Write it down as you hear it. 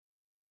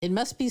It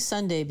must be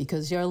Sunday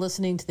because you're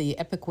listening to the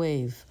Epic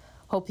Wave.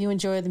 Hope you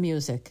enjoy the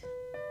music.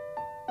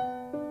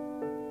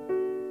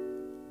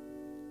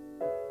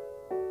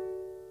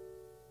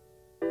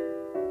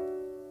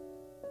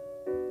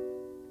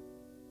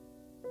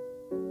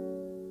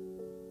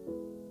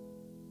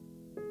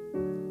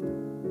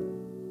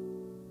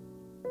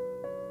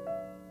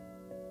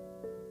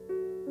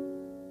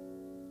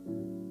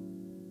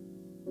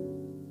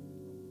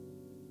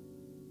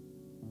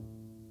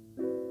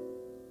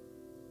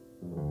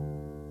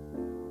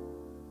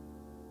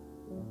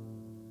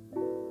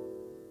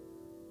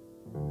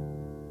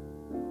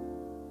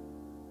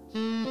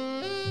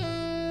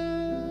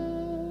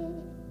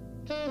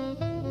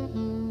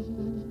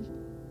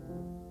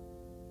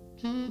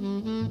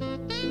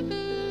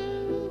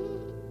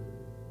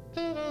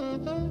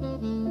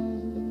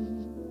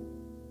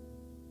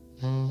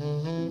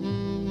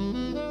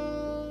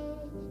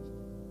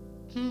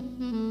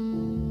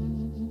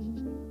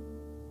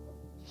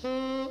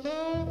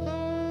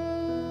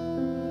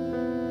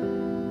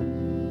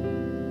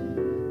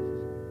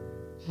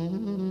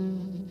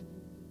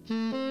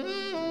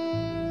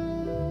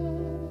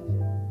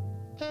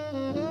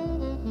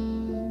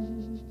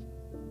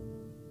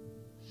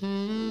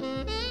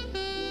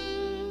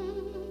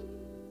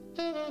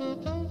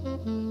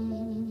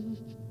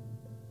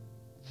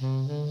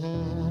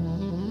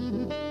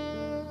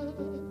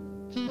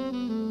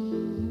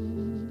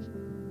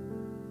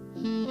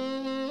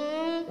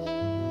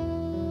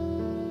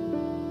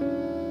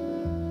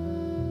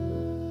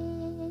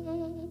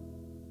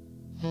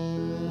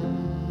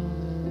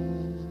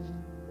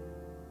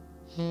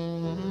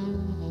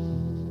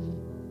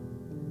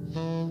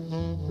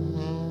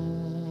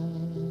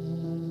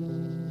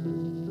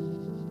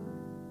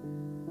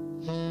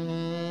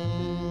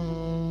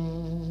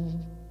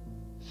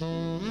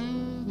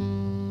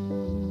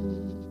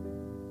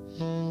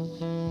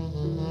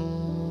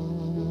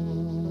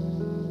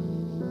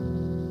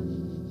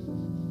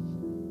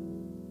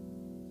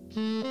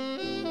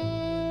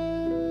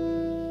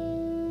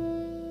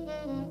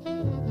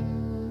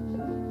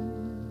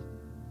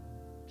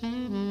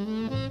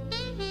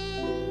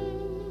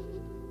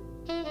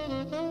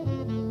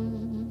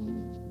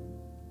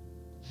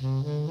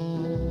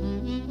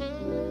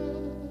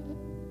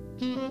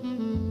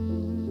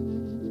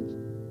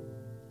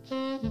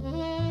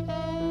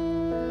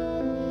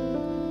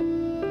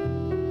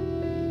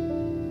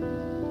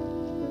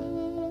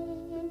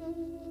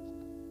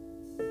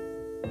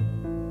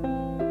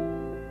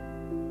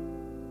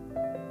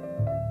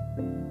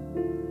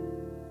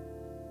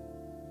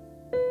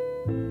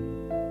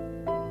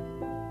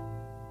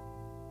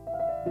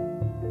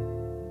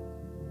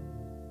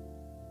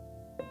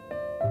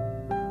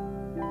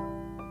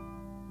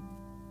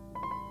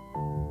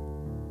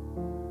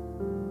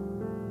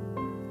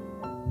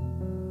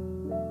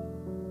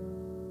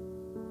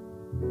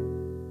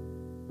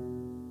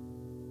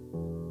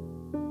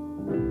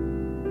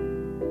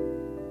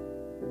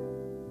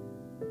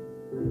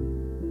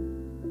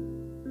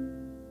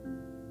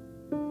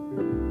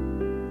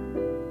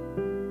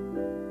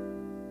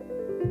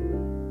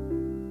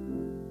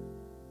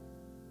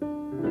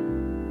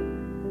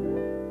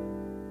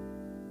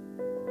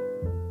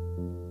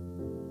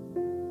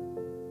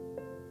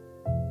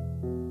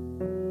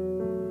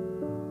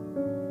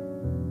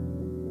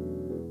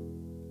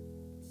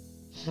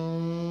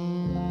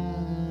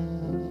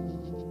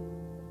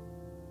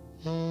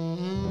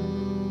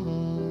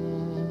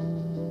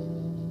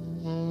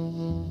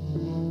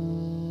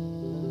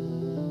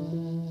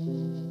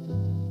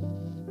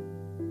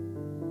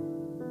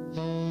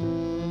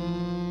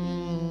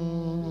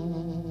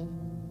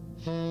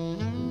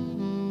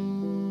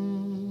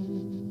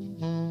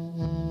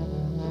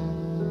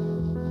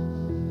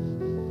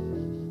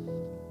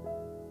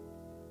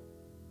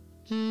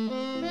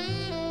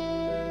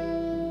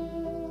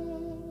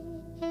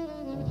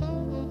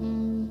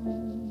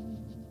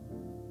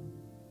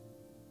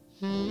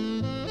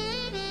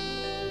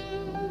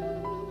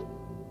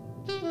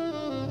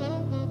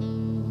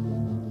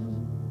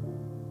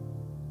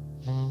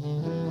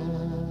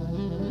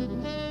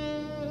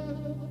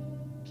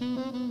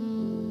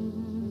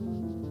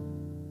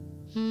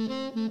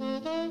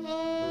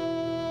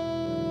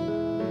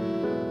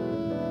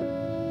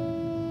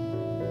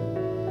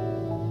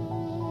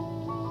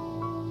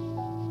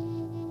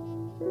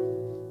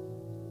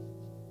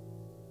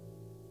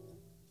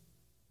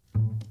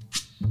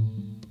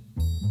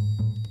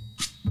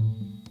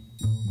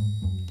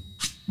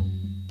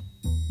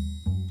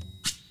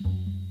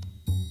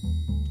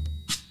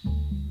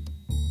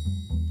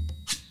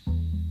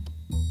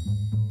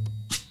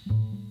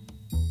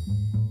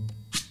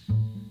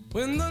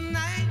 When the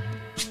night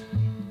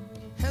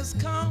has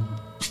come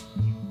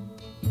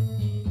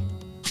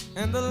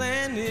and the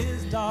land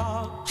is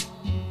dark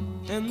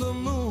and the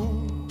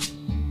moon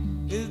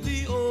is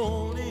the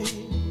only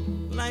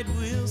light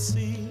we'll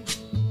see.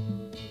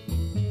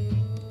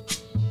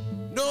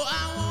 No,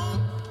 I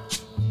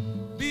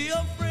won't be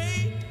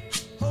afraid.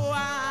 Oh,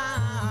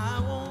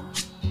 I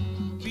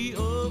won't be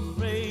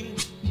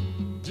afraid,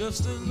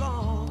 just as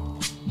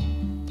long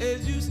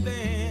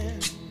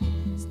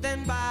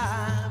stand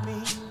by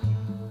me.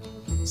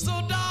 So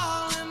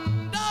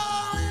darling,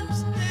 darling,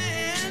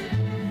 stand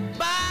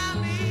by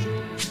me.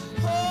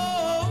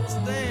 Oh,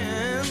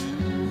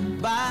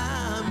 stand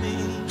by me.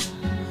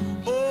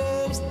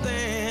 Oh,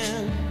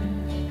 stand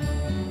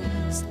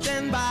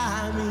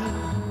by me.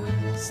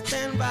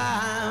 Stand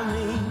by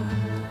me.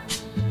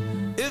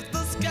 If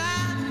the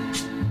sky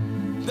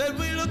that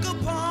we look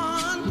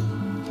upon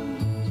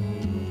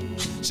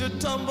should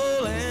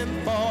tumble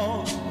and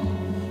fall,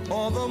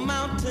 or the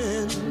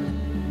mountain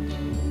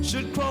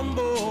should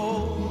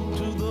crumble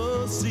to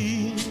the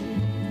sea,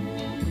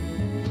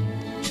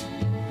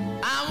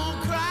 I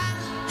won't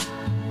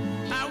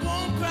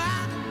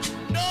cry,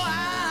 no,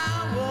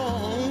 I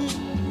won't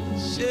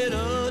shed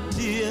a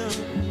tear,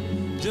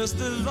 just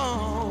as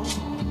long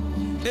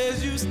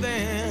as you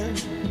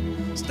stand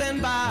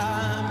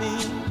by me.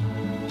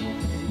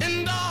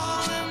 And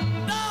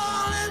darling,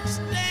 darling,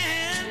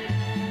 stand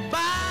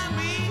by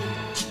me.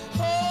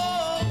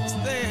 Oh,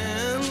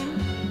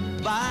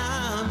 stand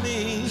by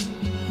me.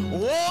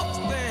 Oh,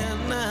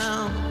 stand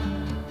now.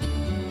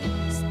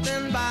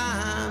 Stand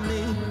by me.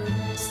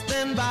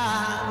 Stand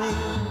by me.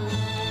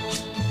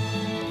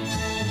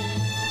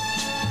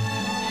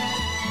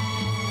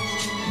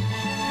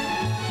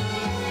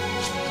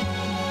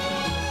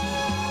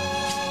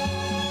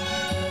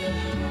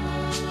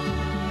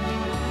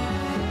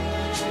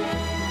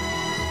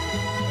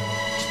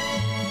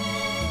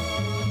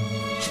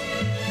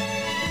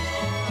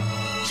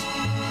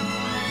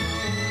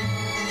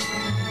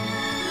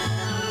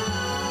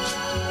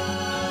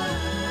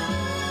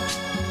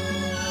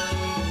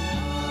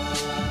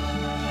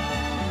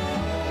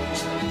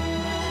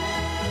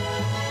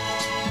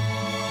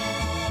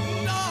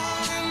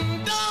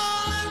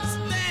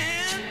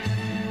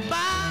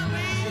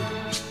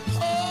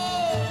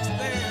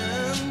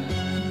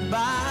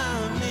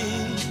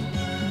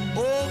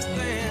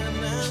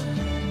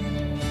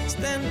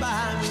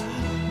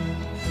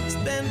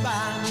 Stand by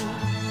me.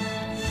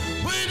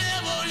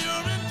 Whenever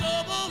you're in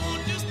trouble,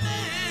 won't you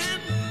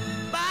stand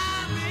by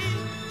me?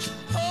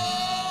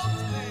 Oh,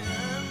 stand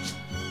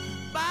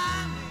by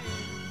me.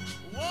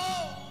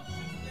 Won't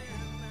you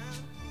stand now?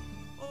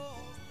 Oh,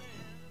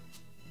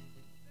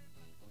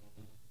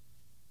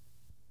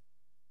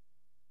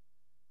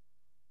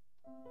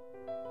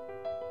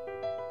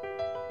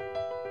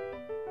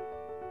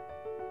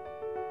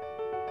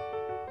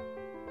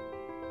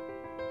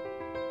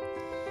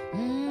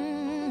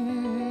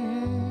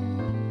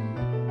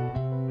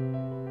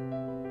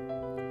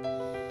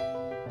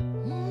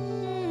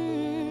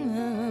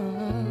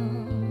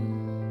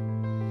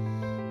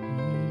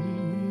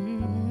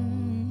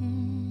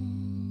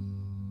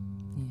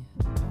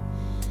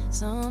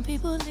 Some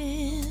people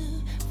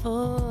live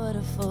for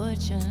the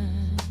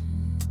fortune.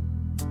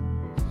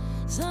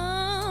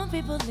 Some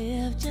people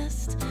live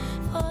just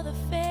for the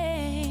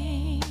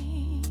fame.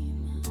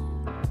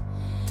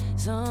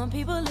 Some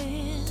people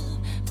live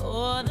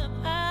for the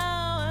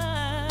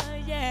power,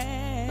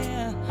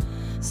 yeah.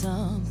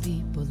 Some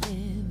people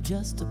live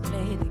just to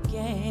play the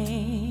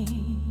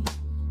game.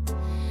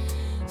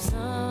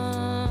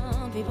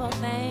 Some people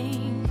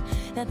think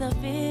that the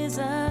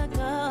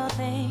physical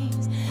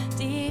things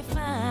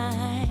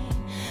define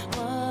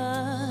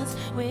what's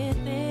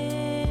within,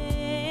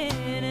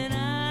 and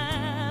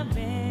I've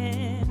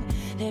been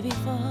there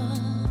before,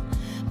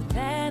 but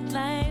that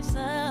life's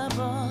a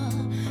bore,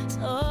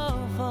 so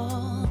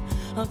full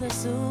of the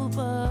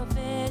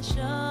superficial.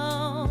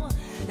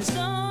 And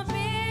some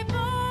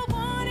people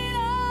want it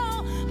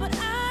all, but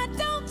I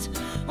don't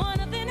want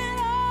nothing at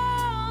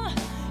all.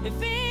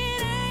 If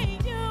it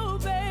ain't you,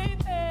 baby,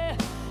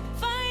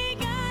 if I ain't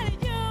got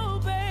it, you,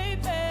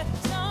 baby.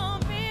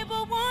 Some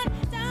people want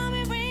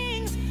diamond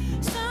rings,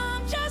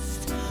 some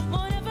just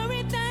want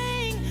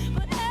everything,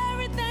 but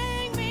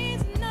everything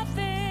means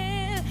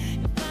nothing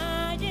if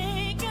I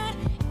ain't got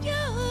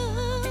you,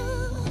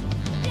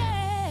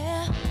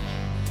 yeah.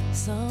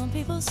 Some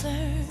people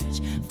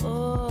search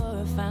for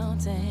a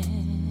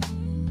fountain,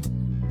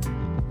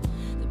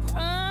 the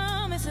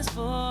promise is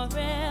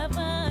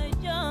forever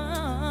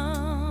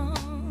young,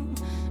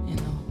 you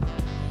know.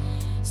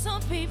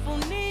 Some people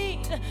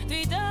need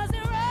 3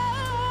 dozen roses,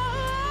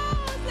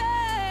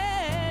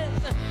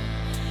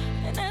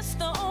 and that's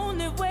the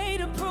only way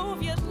to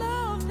prove you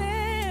love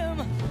them.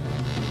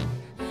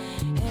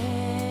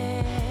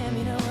 Hand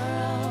me the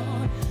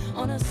world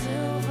on a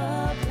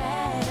silver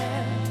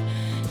platter,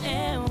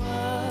 and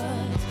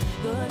what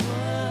good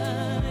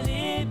would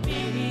it be?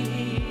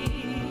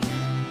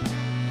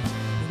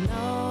 With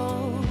no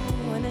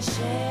one to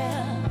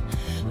share,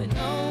 with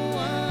no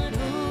one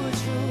who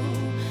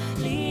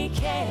truly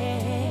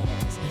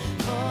cares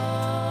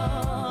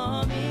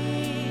for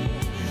me.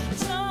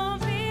 Some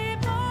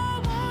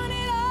people want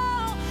it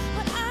all,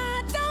 but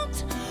I don't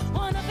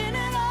want nothing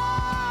at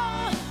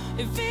all.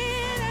 If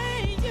it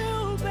ain't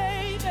you,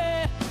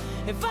 baby,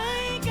 if I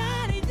ain't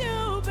got it,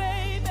 you,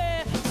 baby.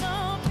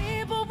 Some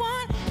people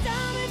want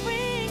diamond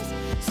rings,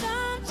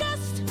 some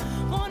just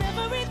want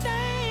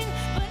everything,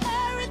 but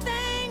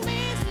everything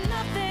means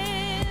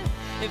nothing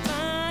if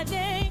I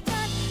ain't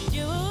got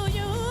you.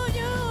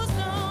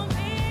 Some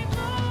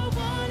people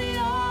want it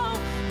all,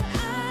 but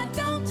I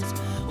don't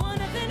want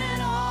nothing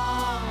at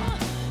all.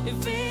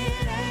 If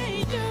it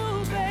ain't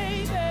you,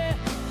 baby,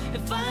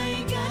 if I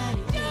ain't got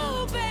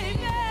you,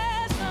 baby.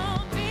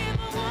 Some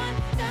people want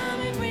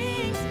diamond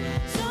rings,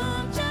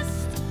 some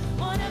just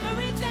want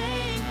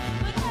everything,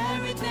 but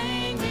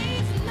everything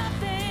means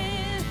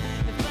nothing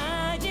if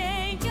I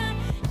ain't got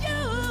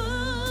you.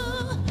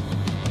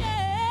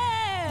 Yeah.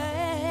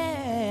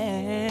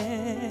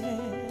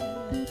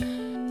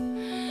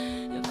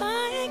 If I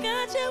ain't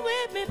got you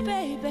with me,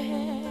 baby.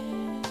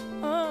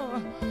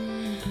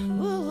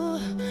 Ooh,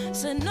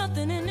 said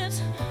nothing in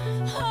this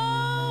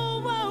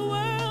whole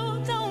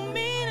world don't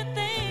mean a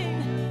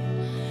thing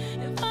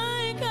if I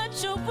ain't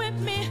got you with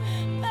me,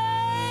 baby.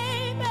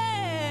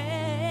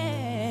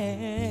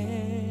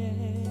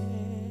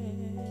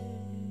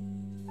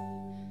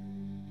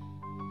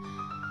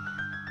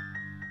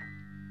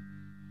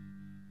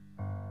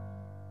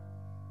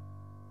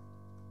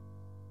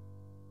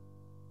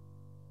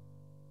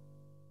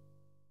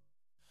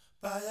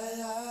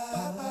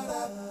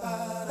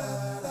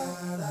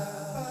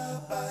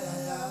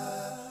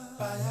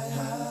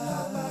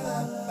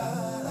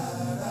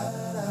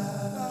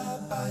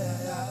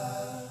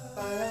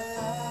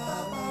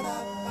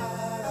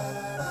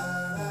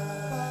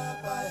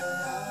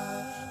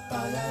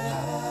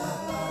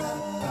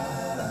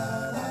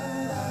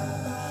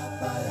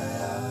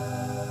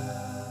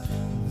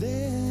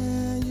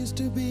 There used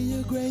to be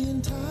a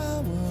graying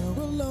tower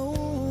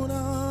alone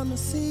on the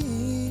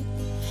sea.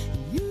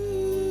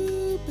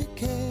 You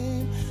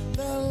became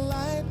the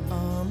light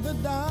on the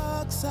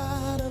dark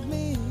side of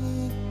me.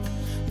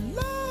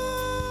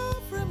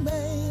 Love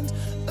remains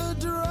a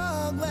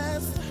drug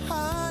that's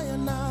high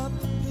and not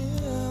the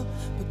pill.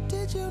 But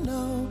did you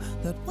know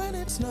that when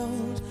it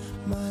snows,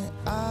 my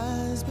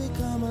eyes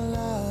become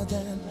large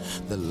and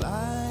the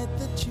light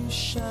that you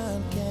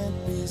shine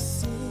can't be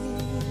seen?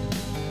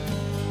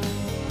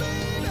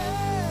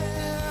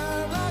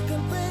 I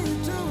can pay you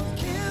to a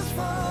kiss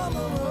from a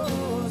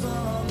rose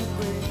on the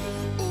grave.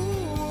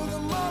 Ooh, the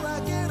more I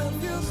get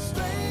of you, the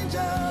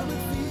stranger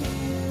it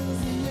feels,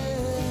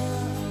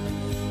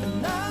 yeah. And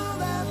now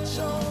that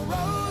your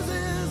rose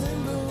is in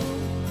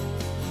bloom,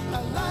 a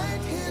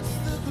light hits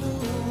the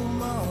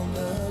gloom on the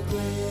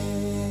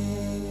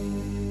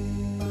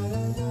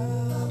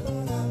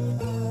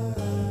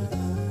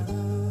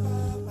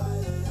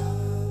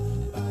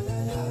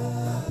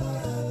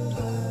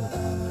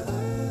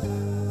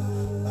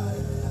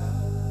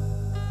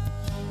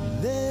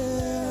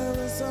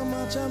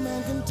a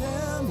man can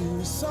tell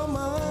you so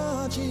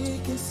much he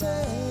can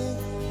say.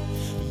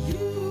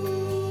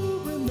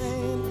 You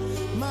remain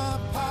my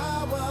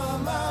power,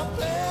 my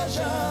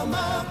pleasure,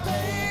 my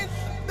pain,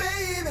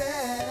 baby.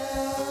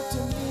 To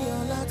me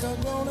you're like a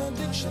grown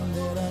addiction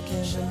that I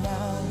can't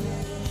deny.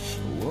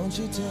 Won't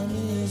you tell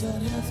me, is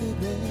that healthy,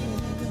 baby?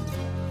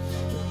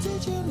 But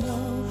did you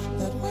know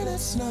that when it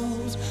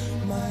snows,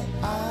 my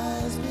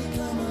eyes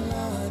become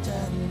large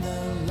and the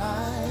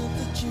light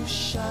that you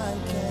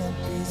shine can't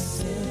be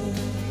seen?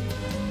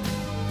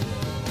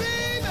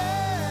 Baby,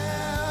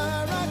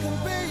 I can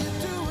pay you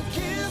to a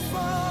kiss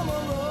from a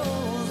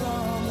rose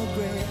on the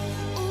grave.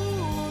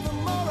 Ooh, the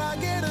more I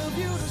get of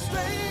you, the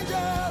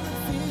stranger it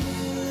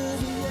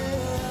feels,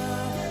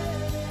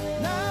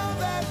 yeah. Now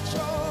that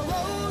your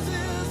rose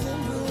is in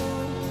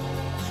bloom,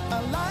 a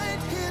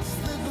light hits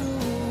the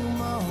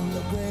gloom on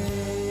the grave.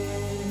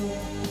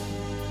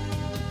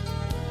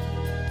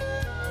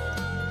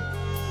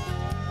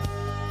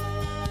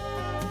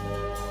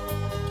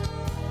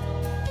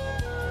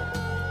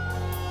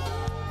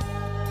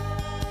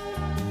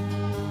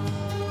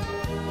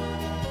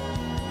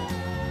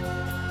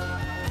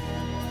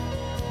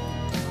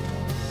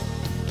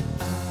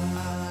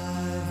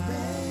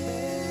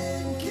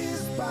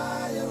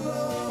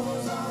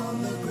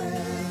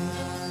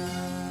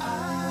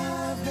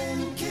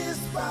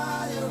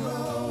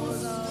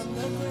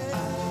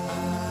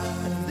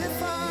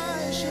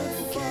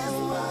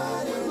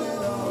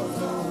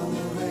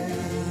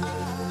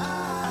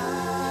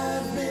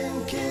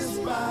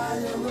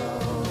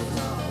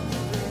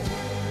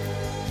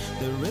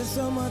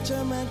 So much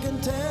a man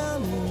can tell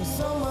me,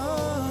 so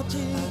much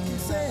he can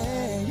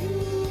say. You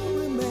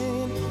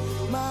remain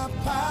my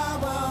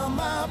power,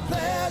 my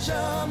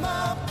pleasure,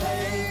 my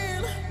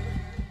pain.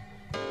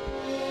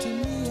 To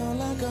me you're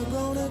like a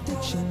grown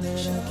addiction that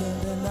I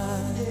can't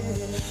deny.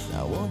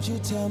 Now won't you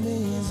tell me,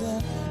 is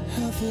that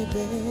healthy,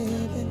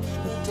 baby?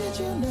 But did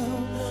you know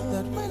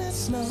that when it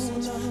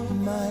snows,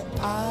 my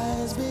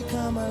eyes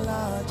become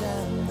large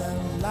and the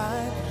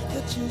light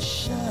that you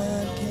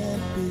shine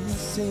can't be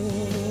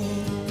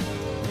seen?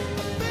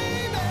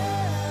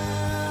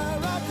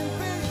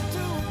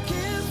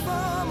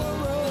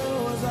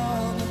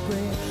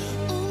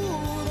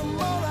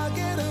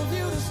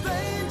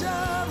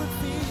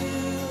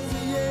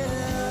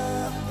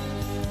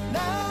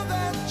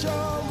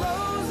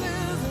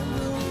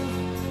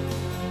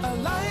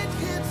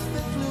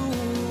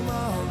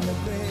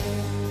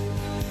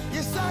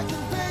 I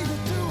can pay you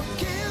to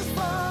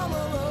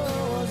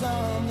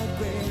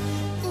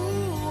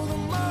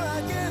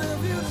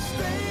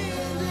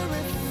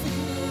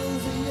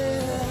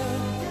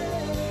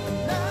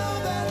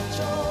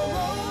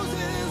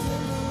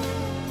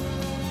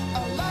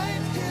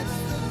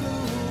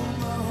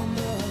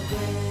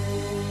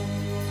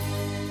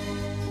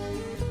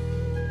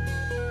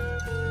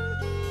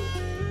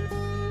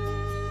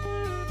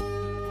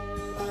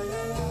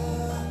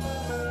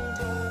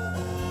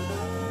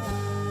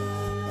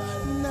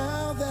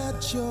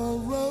your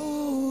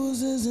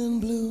roses in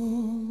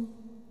bloom.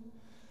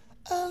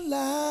 A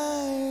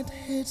light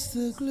hits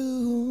the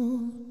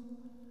gloom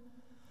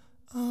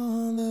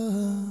on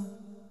the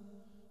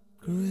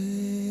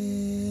grave.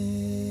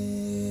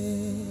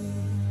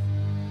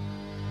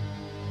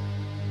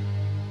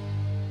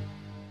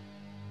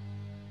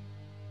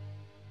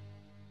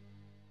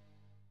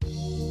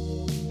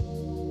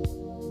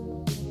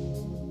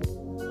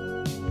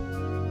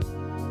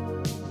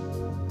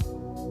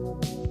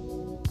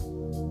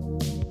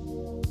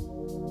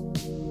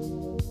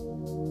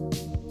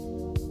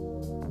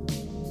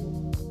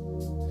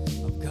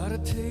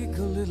 Take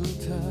a little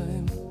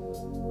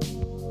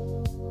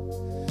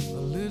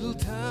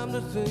time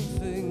to think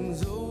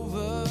things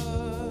over.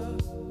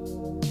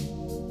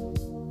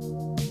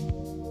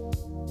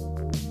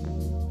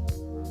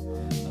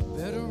 I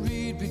better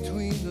read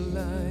between the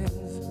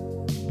lines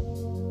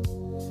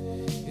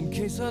in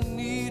case I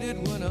need it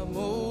when I'm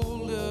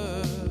older.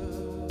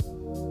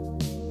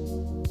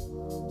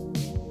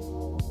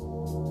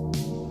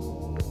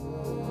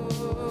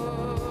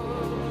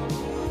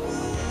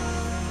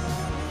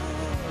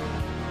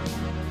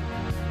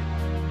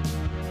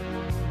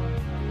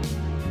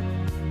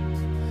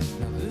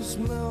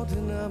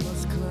 Mountain I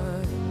must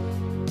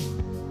climb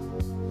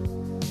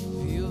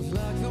feels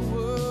like the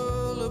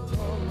world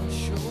upon my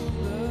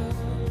shoulder.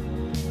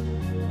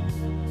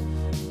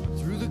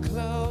 Through the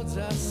clouds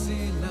I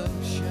see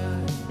love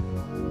shine.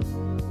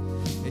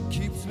 It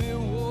keeps me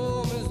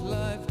warm as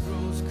life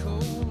grows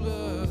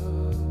colder.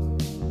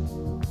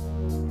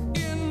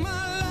 In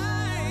my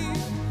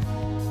life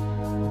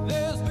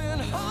there's been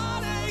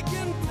heartache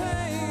and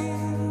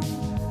pain.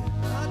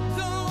 I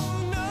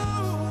don't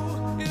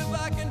know if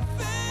I can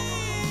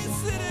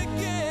it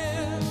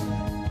again.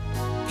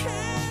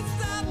 Can't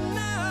stop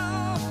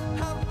now.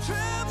 I've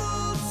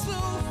traveled so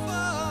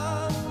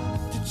far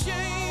to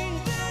change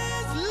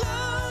this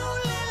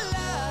lonely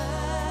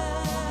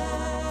life.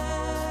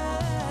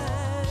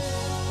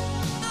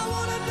 I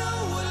wanna know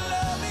what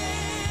love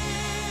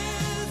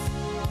is.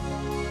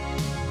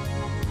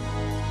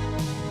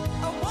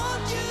 I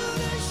want you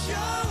to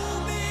show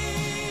me.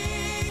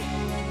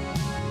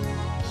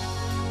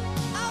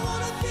 I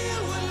wanna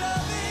feel what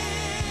love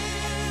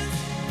is.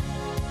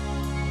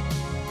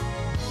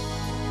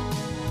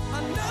 I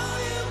know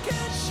you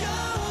can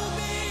show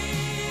me.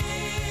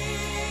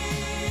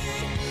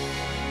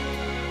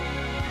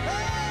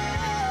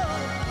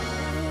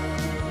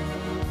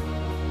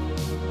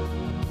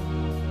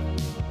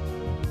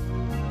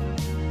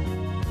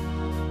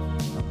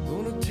 I'm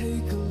gonna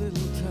take a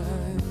little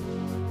time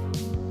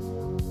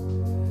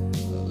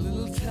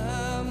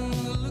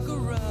to look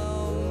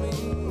around me.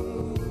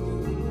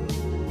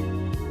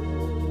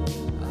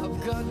 I've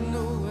got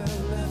nowhere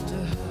left to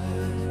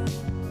hide.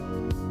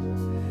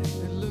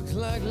 Looks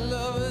like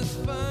love has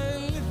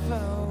finally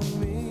found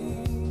me.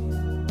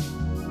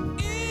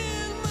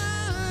 In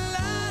my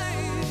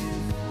life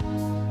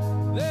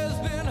there's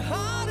been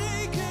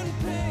heartache and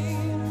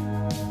pain.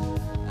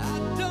 I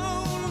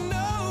don't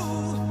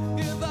know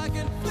if I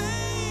can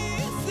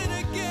face it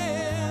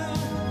again.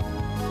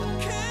 I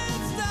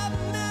can't stop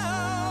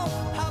now.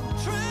 I've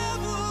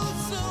traveled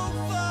so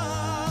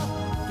far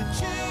to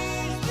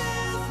change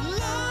this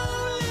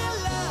lonely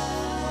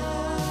life.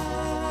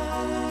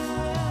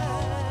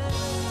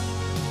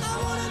 I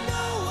wanna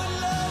know what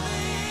love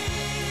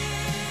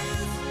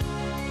is.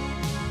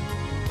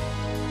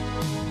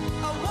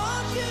 I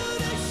want you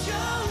to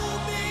show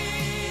me.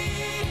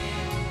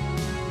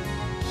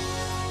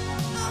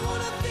 I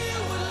wanna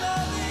feel what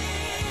love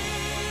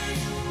is.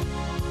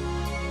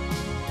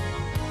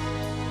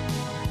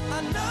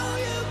 I know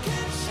you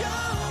can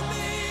show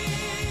me.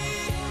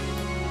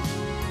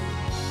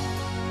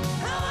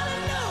 I wanna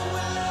know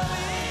what love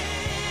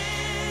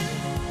is.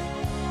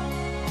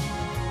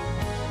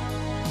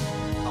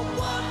 I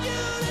want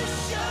you to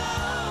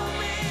show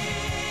me.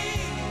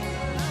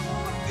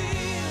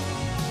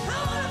 I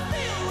wanna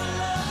feel what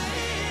love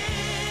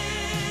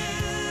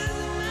is.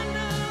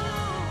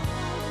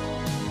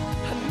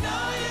 I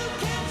know you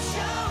can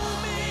show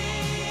me.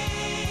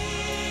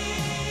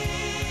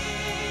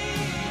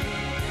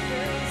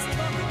 There's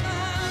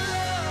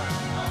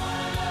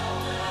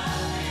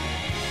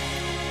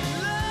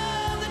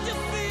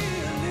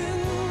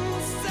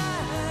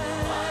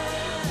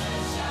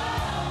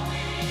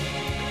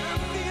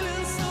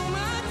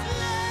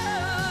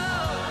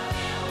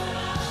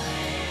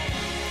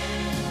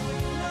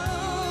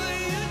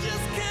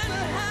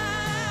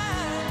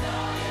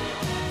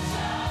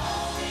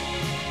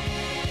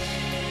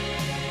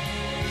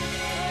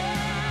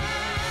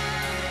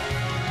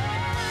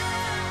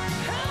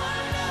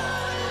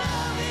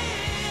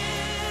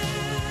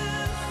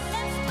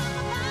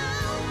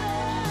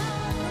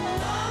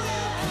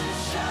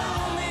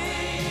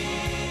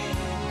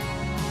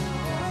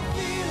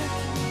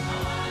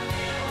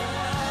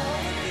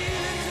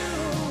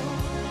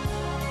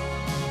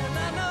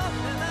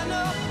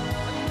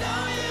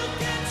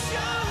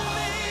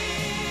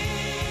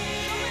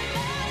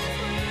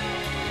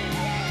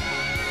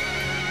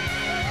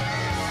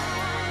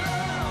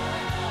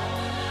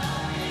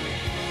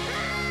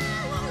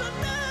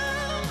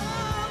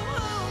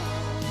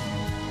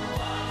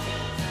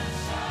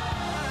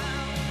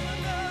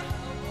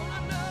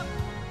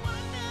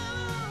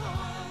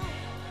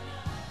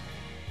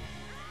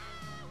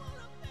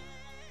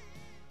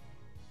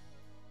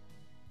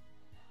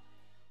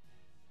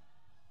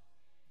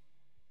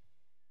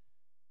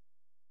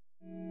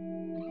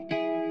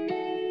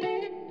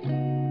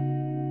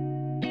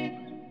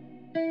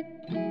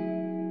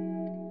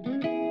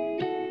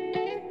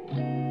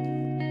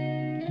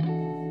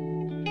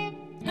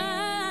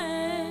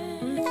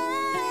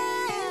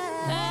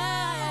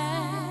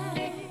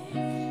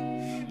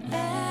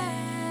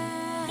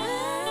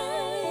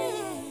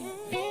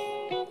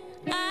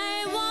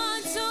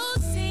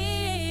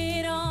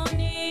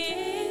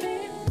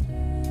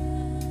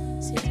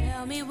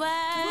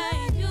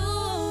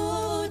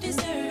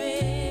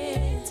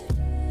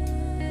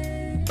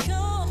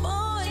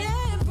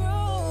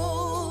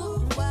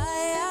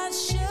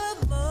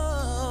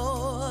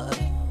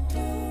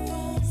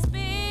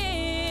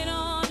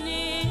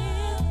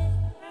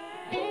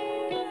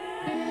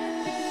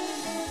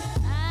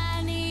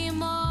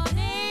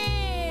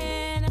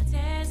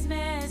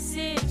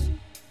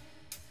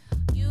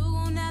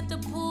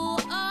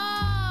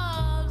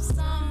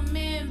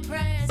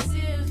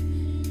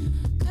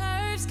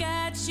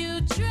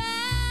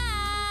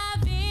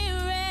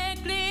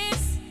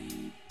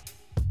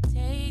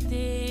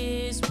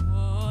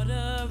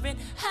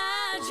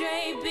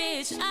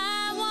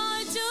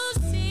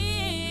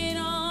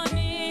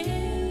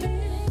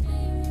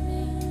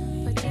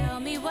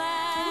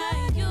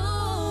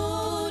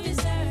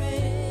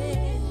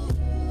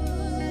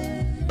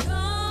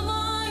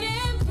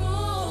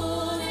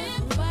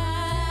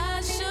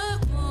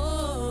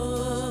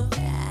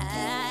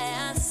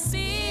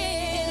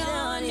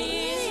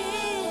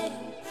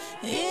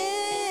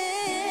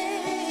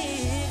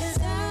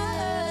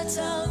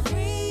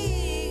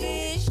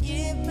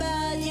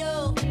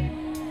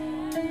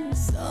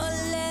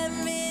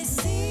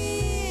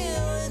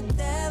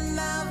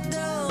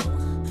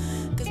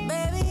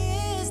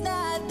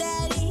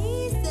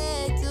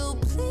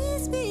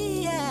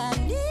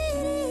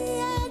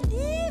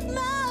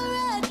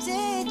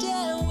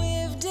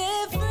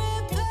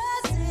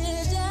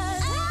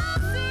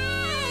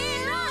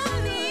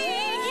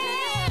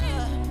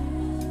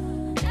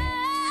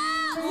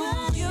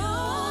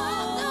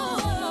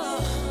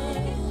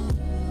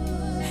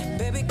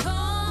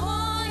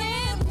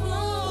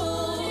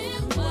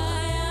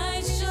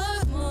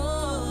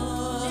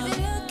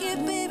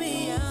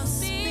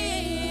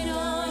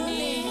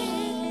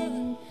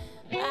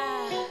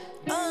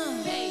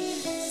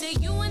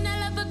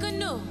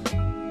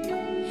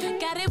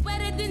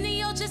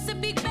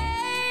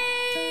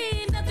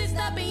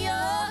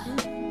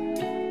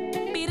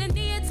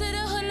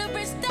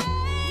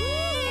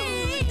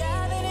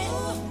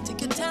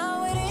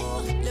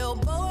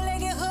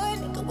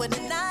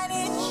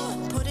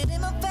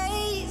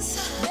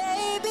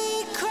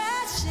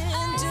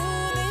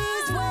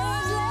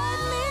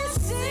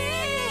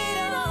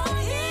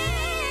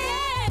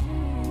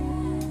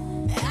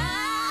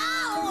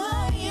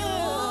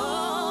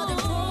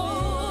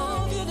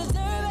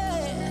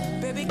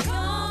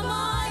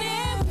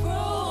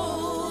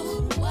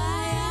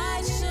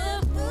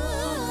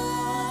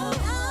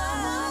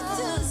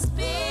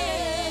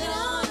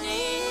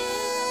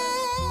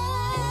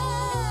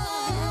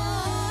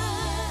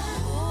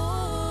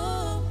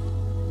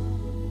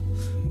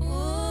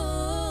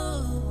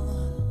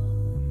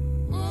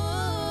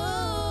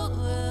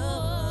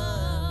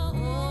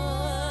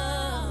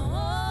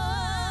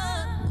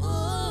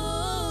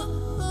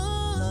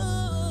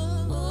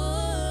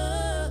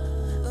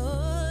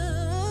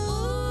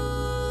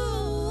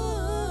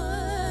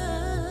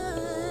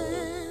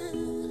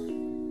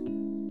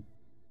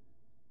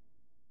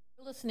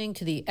Listening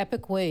to the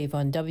Epic Wave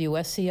on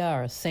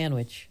WSCR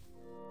Sandwich.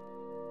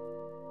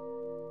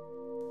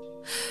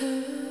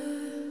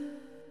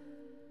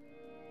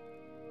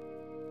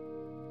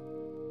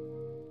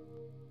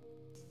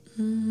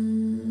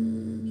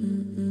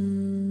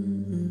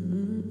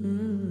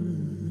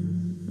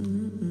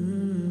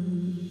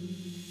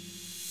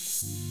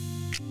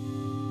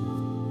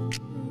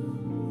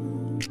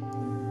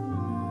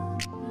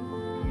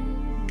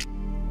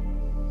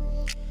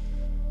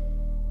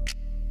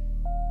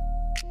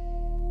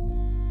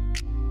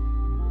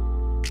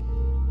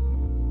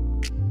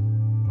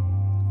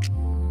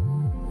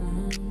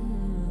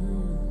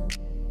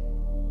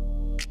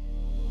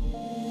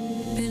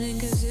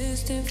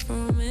 For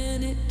a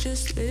minute,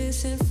 just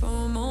listen for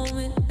a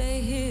moment.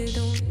 Lay here,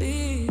 don't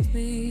leave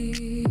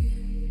me.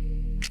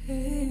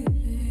 Hey.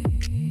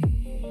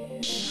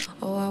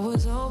 Oh, I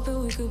was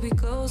hoping we could be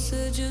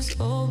closer. Just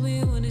hold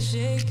me when it's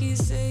shaky.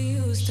 Say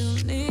you still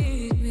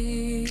need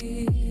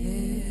me.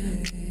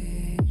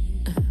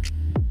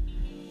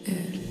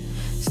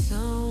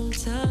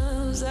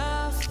 Sometimes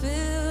I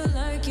feel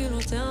like you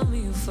don't tell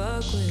me you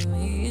fuck with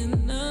me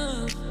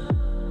enough.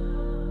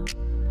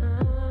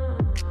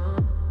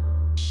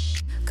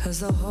 'Cause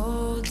the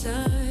whole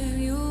time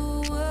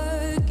you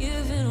were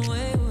giving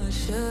away what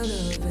should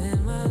have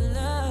been my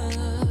love.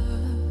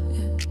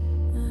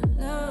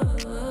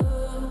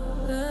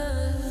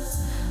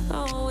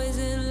 Always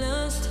in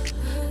lust.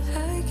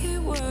 I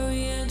can't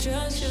worry and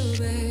trust you,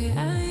 babe.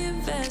 I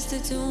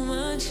invested too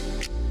much.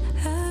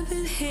 I've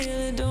been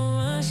healing, don't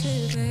rush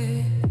it,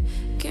 babe.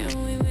 Can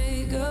we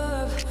make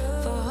up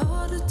for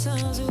all the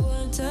times we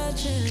weren't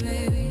touching,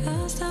 baby?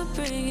 I'll stop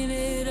bringing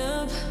it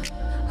up.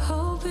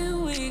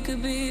 Hoping we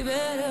could be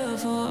better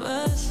for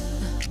us.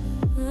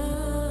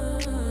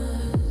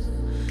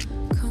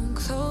 Come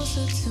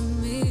closer to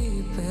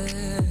me,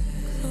 babe.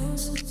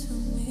 Closer to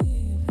me,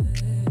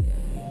 babe.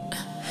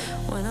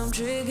 When I'm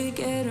triggered,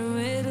 getting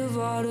rid of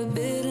all the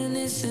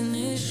bitterness and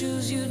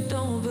issues, you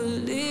don't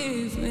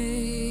believe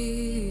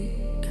me.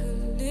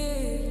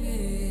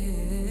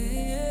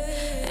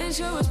 It's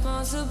your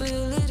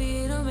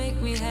responsibility to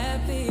make me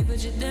happy,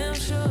 but you damn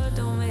sure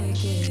don't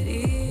make it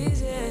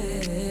easy.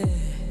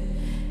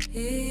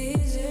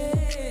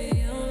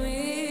 Easy on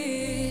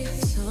me.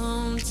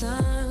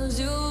 Sometimes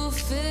you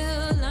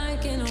feel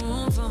like in a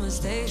room for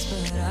mistakes,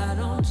 but I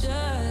don't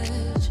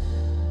judge.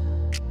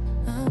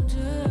 I don't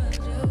judge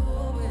you,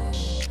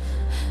 babe.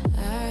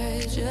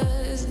 I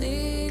just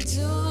need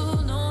to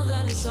know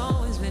that it's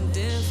always been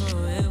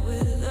different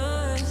with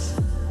us.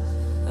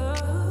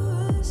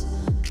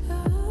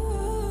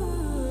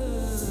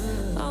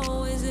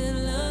 Always in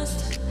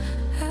lust.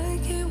 I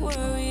can't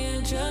worry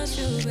and trust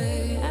you,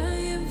 babe.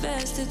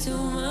 Invested too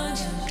much.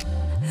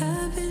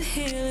 I've been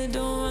healing,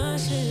 don't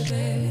rush it,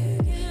 babe.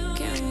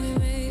 Can we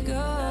make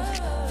up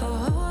for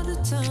all the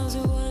times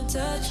we weren't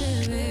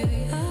touching,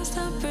 baby? I'll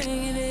stop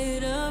bringing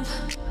it up.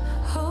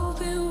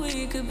 Hoping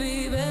we could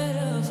be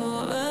better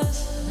for us.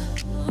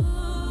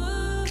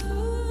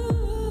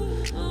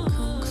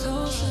 Come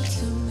closer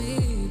to me,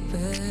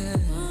 babe.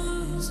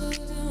 Closer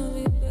to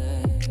me,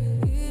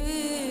 babe.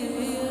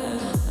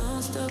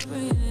 Don't stop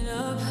bringing it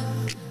up.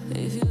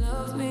 If you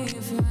love me,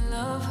 if you're in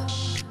love,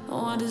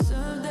 oh, I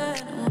deserve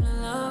that, I wanna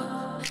love.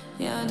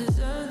 Yeah, I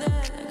deserve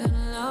that, that kind of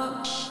love.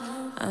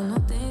 I know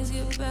things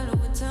get better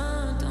with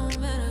time. Don't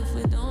matter if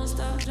we don't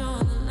stop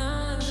drawing the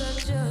lines. I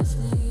just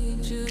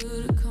need you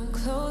to come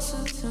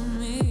closer to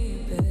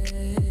me,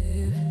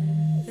 babe.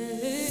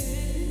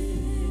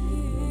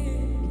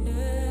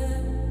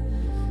 Yeah,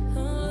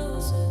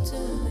 closer to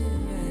me,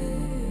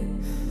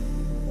 babe.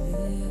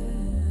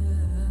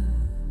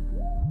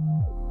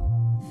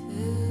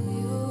 Feel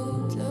you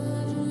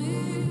touch me,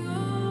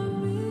 hold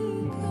me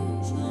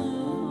closer.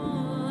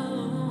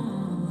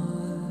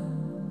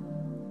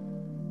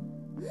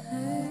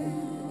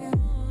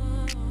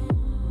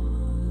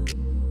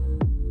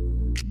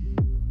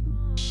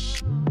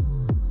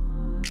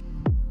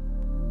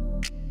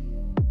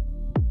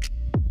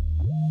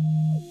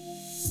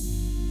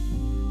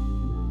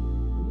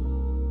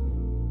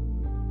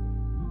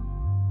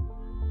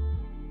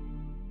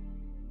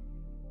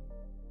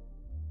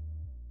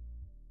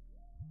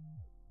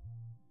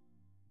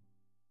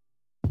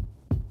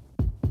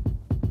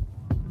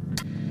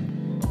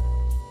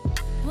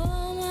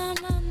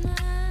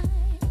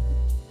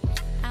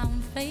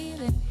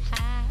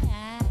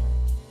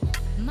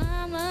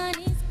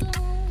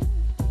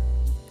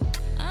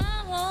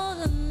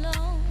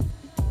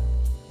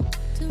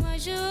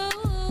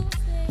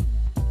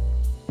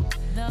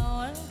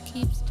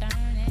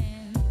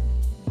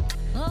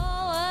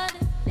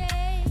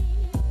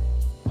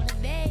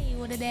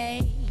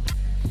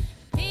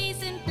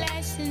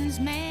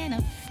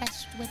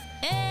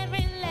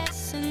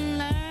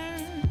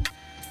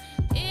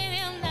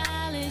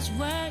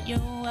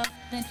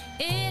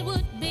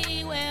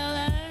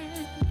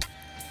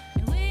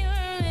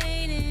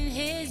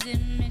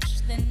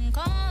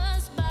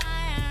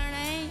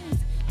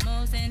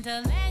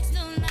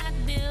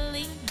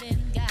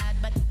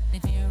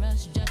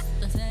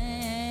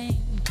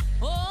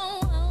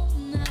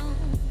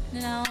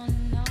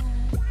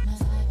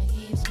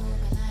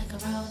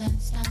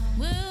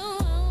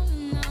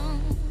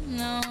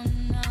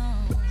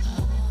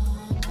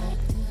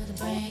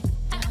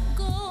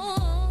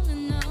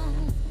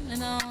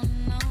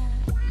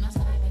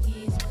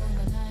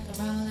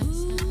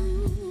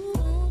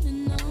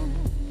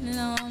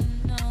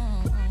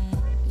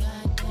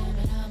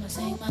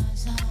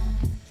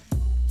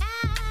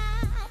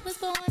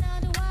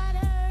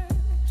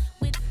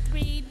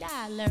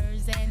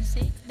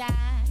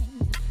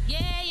 dime.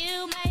 Yeah,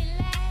 you may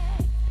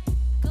laugh,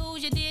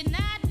 'cause you did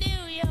not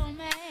do your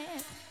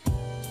math.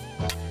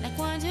 Like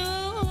 1,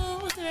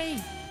 2,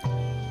 3.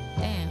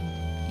 Damn,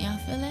 y'all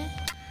feel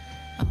that?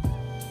 Oh.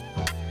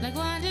 Like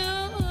 1,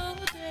 2,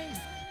 3.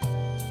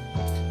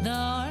 The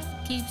earth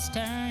keeps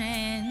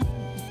turning.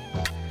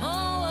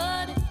 Oh,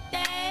 what a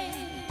day.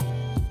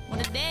 What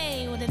a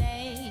day, what a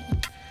day.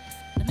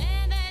 The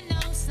man that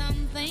knows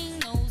something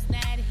knows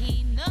that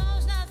he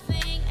knows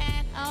nothing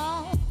at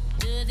all.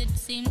 Does it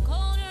seem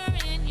colder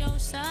in your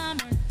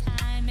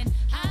summertime and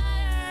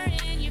hotter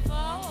in your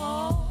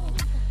fall?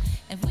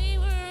 If we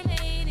were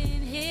made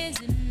in his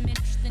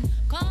image, then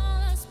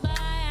call us by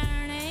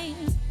our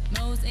names.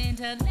 Most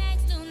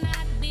intellects do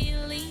not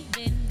believe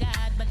in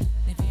God, but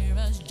they fear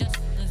us just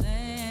the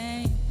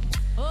same.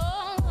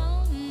 Oh,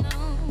 oh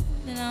no,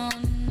 no,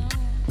 no.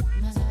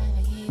 My life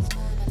keeps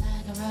moving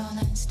like a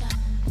rolling stone.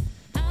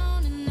 Oh,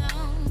 no,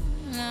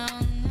 no,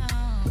 no.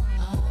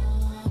 Oh,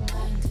 I'm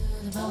riding to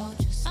the boat,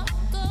 just so.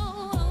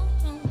 Oh,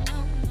 no, no,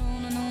 no,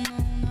 no, no,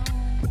 no.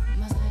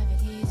 My life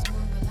keeps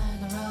moving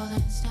like a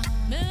rolling stone.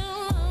 No,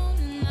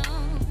 no,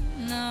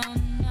 no,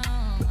 no.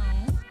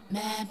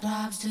 Mad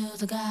props to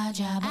the God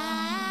job.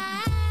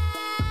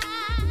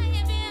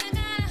 You feeling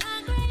kinda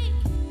hungry?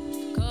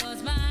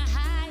 'Cause my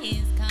high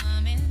is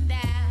coming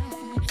down.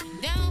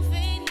 Don't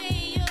feed me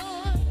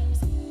yours,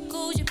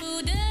 'cause your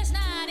food does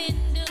not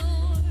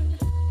endure.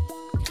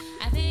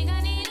 I think I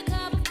need a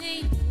cup of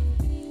tea.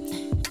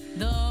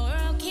 The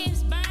world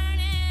keeps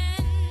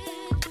burning.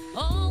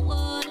 Oh,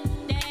 what a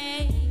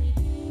day.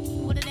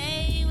 What a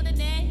day, what a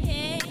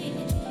day.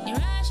 You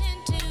rush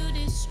into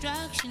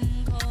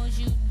destruction 'cause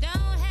you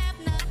don't have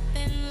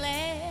nothing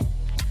left.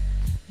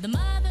 The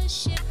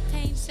mothership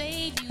can't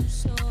save you,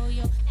 so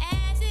your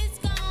ass is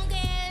gon'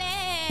 get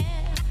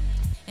left.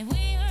 If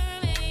we were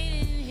made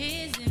in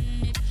his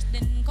image,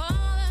 then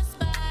call us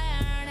by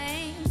our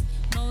names.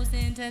 Most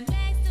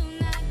intellects do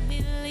not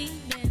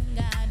believe in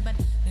God, but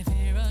they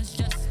fear us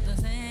just the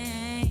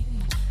same.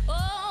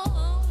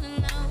 Oh, no,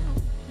 no,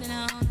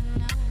 no.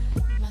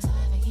 My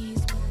life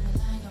keeps moving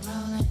like a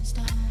rolling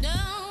stone. No,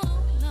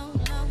 no,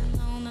 no,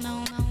 no, no, no,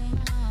 no,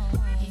 no.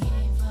 You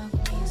can't fuck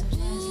with me, so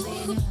just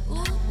leave it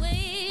alone.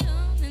 Wait, no,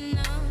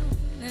 no,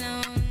 no.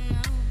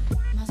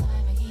 My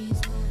life keeps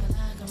moving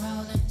like a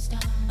rolling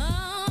stone.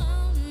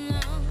 Oh,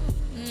 no,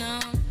 no,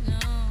 no.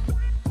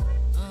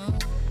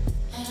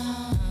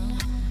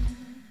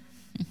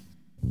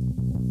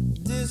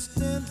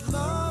 Distant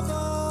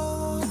lover,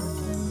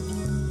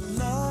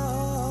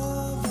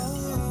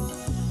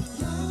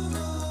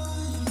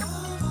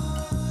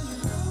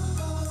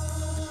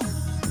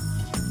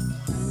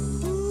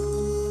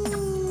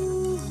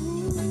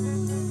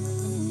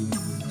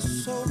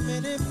 so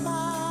many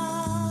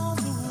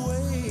miles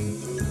away.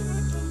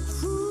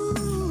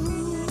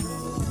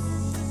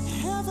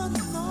 Heaven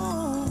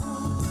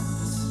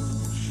knows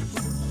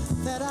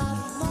that I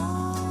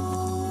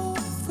long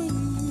for you.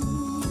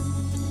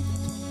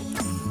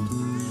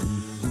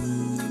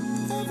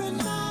 Every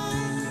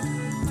night,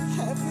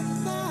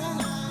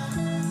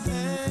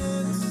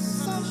 and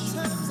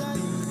sometimes I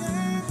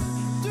yearn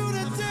through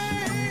the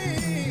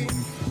day.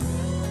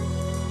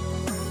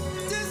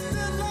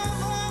 Distant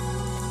lover,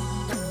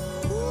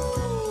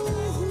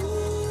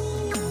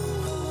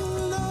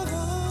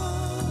 lover,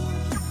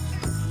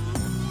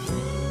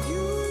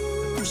 you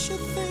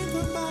should think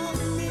about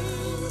me.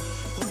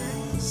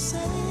 Say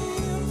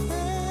a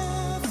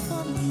prayer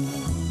for me.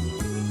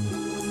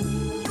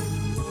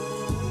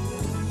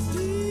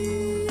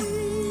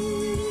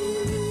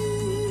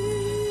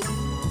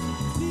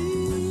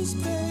 Please,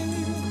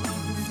 baby,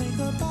 think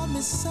about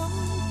me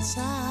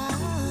sometime.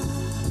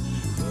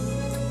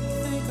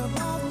 Think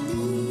about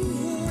me,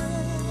 yeah.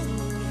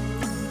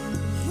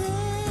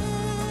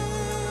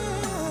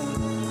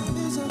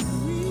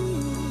 Misery,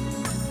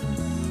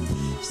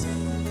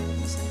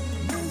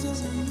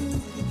 misery.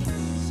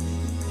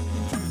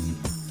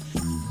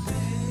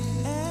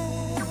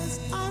 As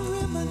I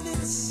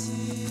reminisce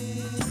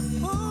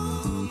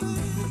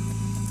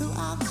through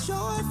our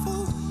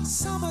joyful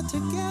summer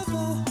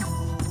together,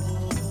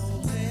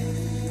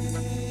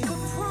 the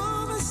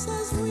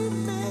promises we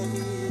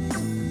made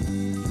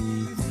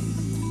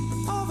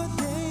of a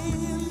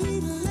daily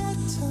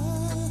letter.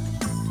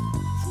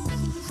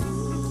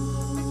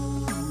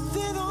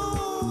 Then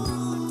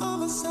all of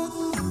a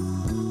sudden,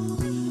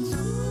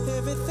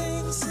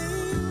 everything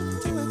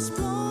seemed to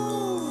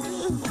explode.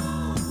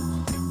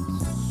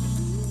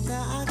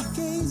 Now I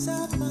gaze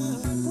out my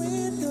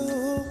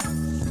window,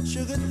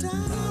 sugar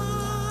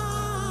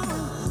down,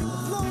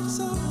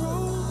 lonesome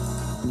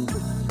road.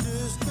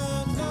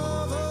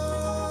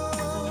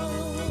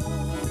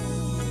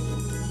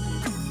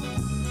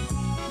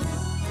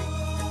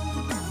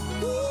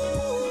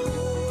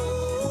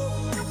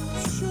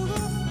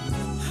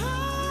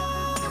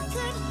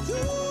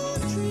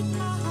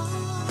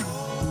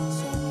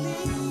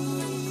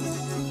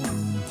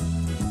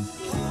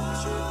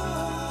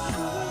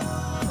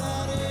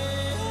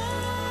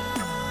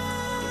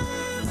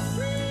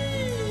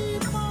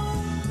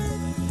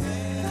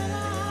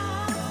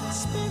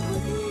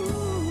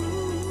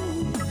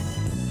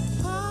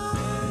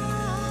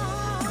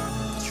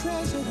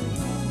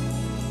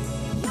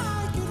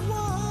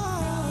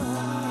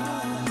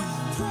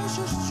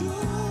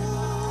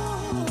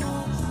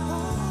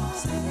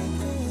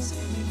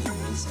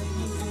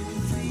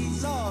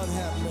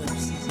 have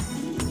mercy.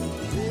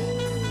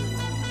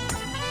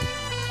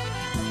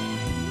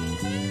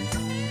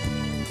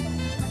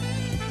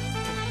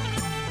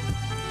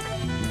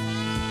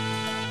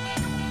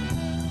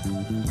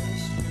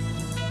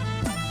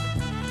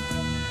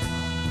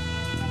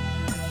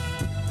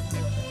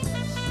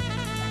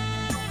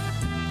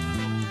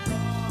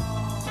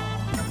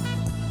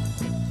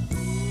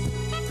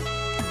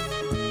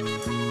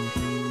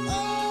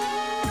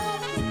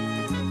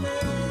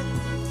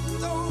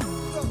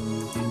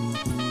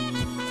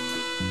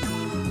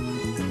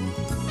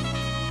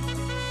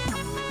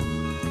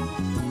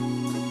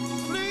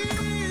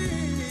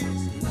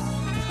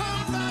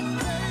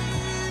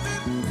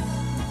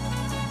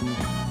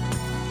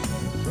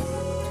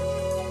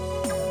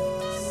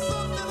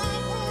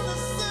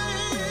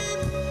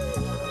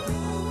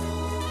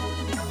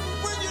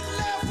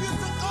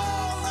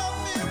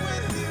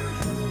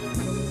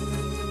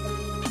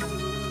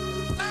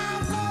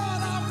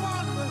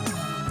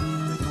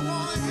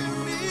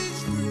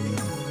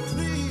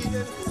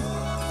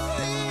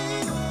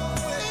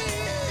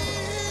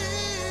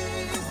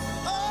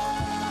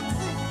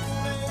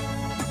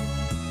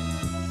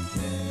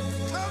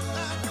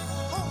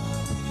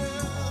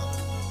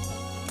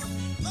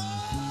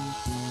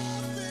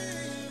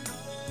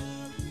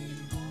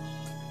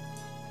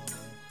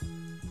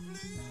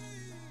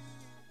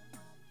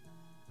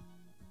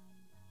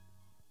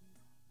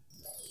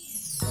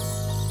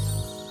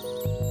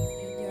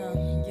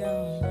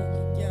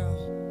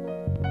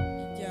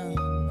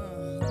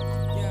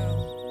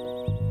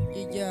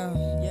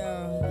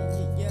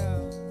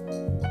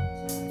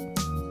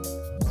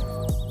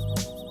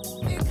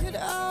 It could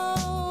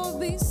all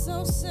be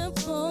so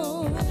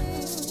simple,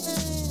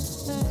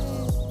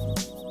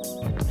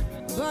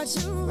 but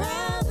you'd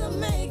rather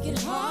make it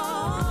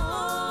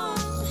hard.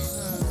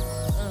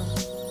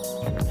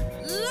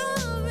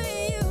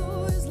 Loving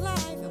you is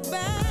like a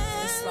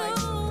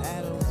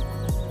battle,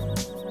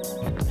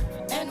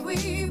 and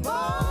we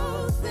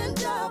both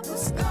end up with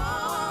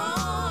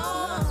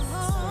scars.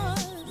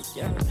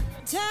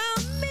 Tell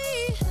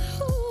me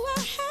who I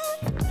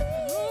have to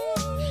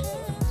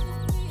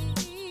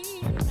be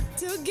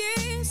to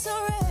get so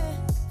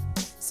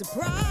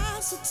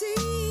reciprocity.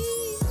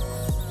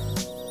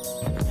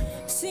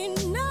 See,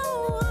 no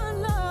one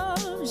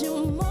loves you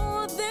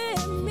more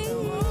than me,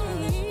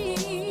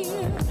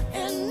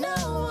 and no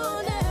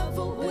one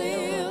ever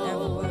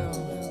will.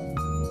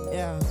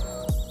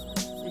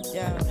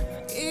 Yeah.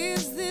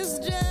 Is this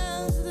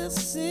just a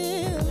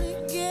silly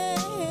game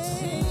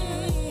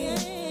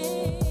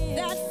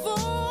that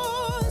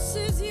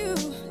forces you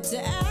to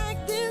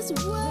act this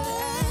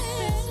way?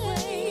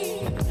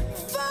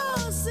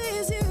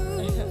 Forces you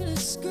to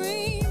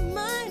scream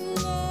my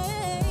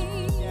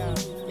name.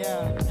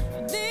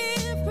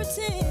 Then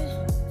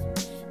pretend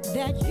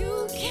that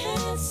you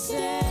can't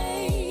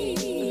say.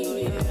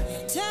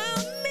 Tell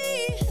me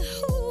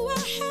who I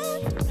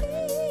have to be.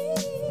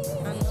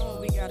 I know what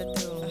we gotta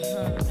do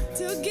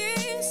to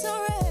get so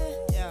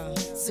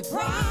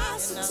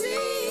reciprocity.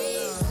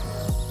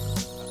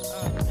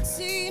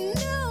 See,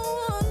 no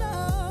one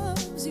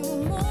loves you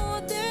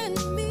more than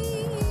me,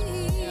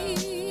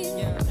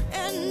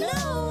 and no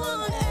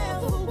one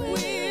ever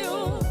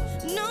will.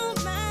 No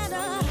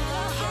matter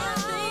how I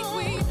think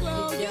we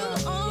grow, you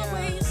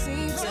always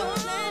seem to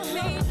let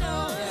me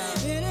know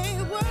it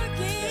ain't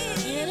working.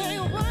 It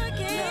ain't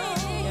working.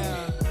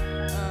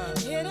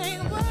 It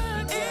ain't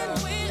working.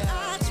 When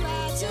I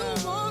try to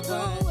walk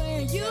away,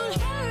 you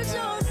hurt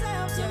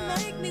yourself to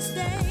make me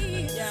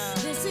stay.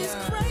 This is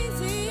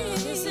crazy.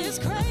 This is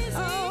crazy.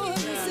 Oh,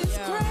 this is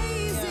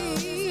crazy.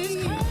 This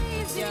is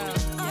crazy.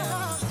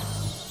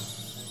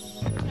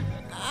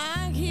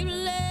 I keep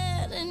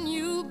letting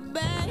you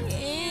back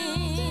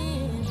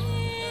in.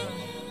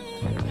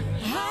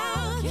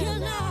 How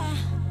can I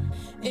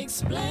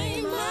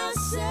explain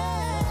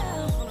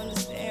myself?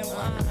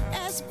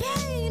 As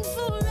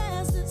painful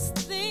as this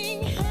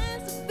thing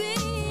has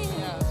been,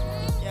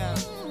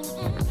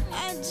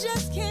 I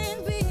just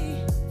can't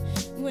be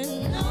with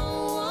no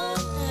one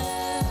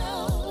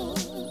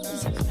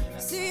else.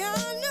 See, I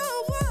know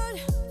what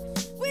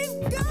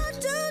we've got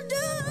to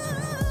do.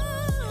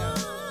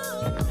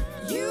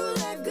 You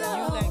let go,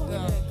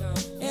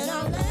 and I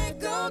let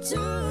go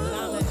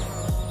too.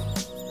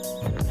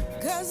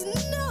 'Cause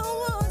no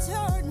one's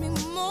hurt me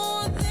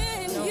more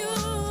than you,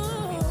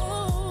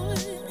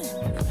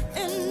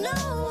 and no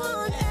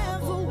one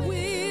ever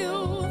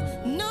will.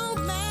 No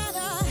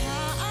matter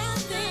how I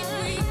think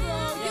we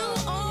grow, you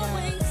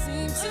always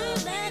seem to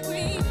let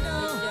me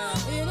know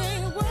it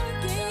ain't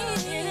working.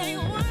 It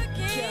ain't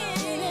working.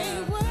 It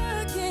ain't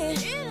working.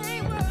 It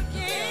ain't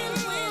working. And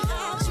when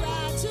I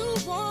try to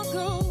walk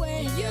away,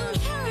 you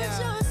hurt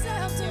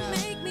yourself to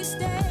make me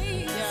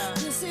stay.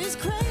 This is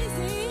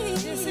crazy.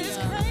 This is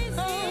crazy.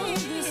 Oh,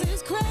 this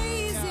is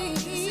crazy.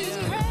 This is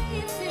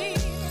crazy.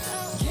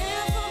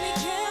 Care for me,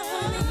 care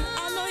for me.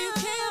 I know you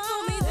care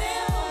for me,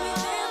 there for me,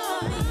 there for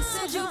me. You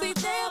said you'd be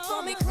there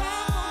for me,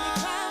 cry for me,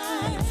 cry for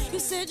me. You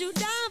said you'd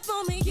die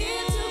for me,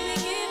 give to me,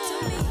 give to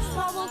me.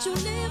 Why won't you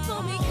live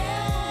for me,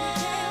 care for me,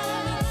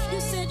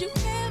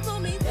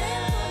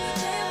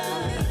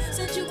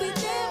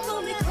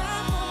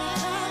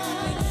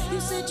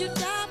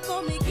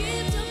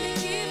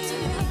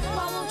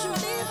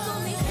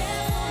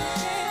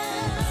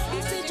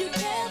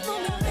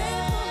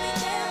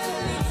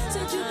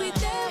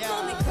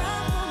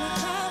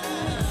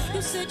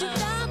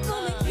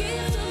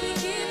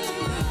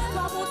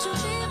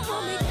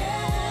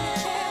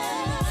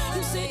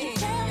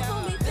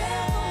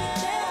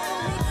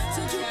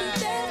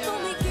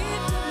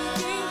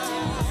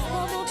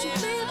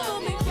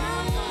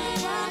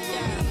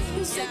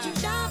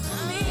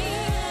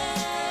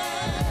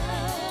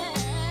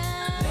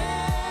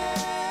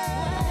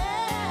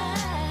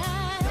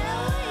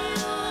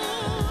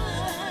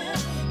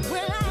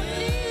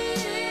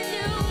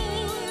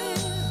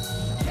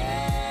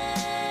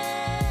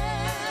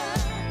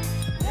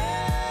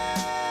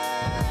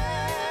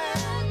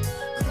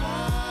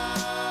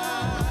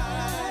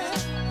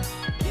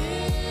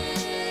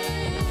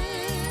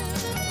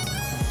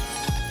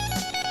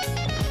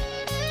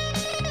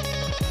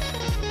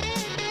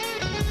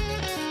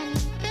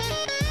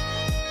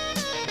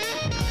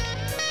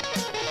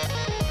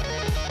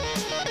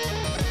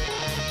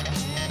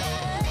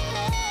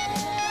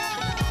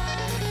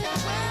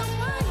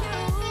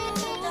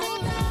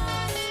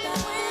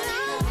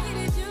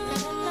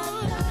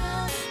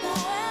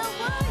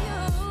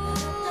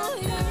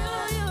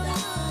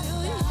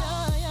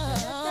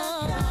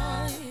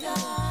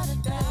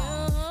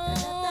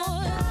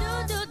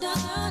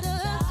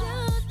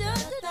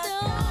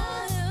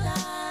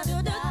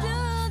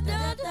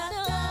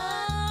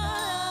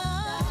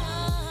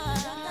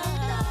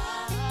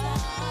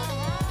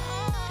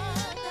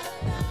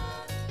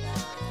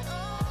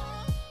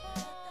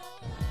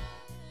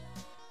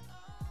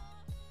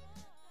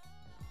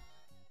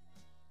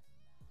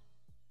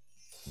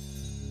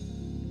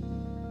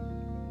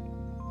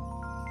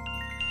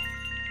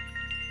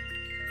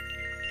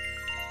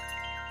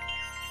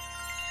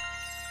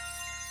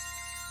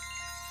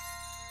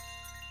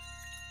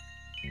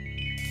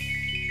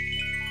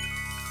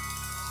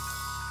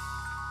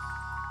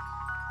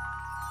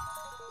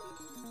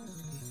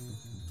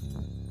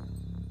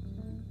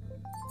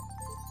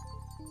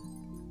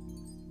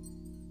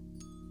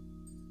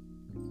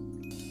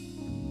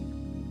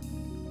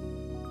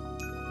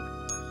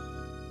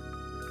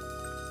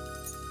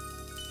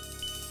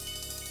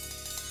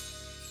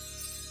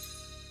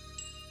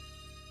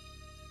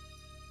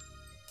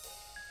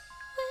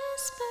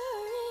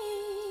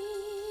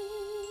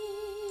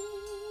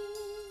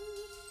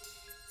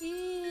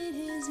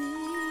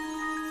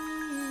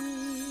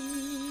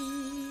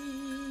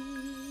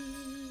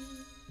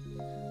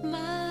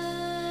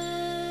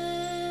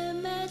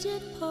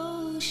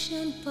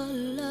 potion for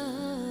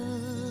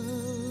love,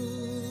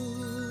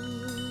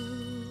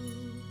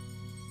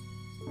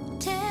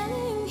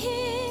 telling him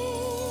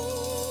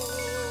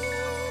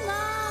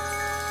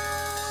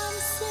I'm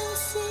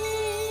sincere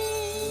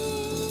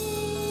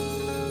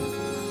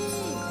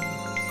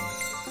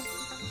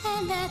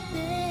and that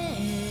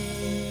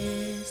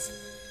there's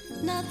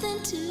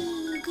nothing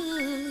too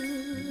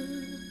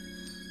good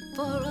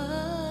for us.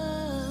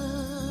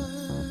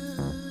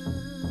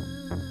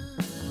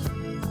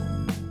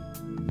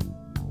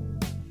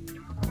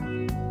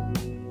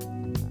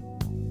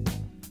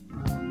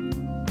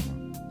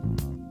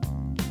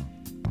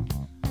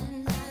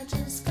 And I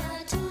just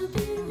got to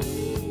be me.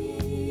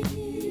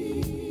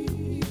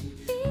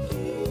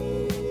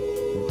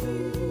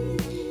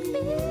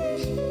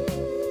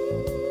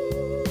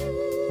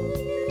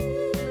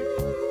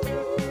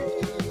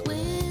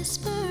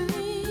 Whispering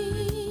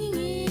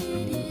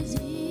it is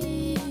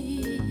he,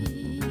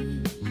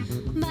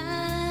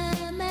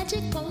 my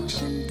magic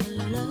potion for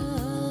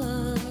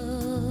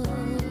love,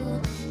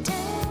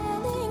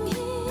 telling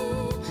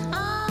him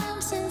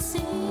I'm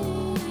sincere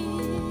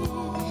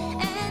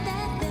and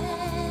that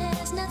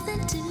there's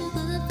nothing too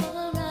good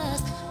for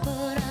us,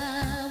 but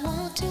I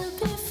want to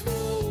be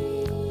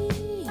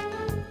free,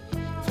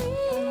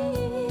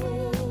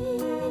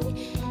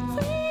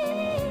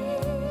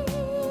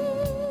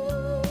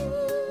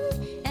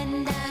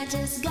 and I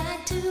just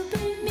got to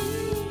be me,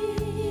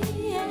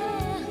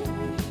 yeah.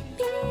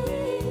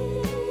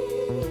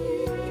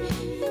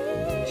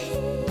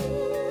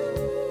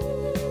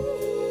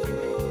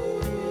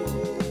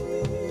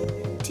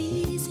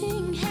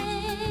 Teasing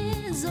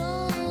hands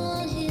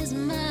on his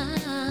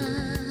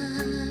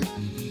mind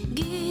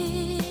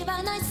give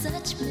our night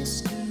such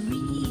mystery,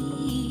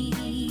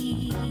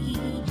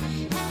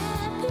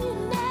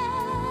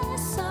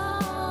 happiness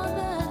all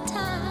the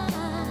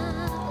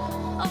time.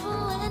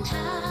 Oh, and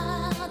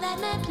how that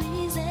man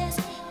pleases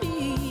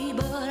me,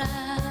 but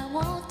I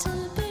want to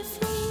be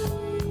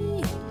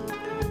free,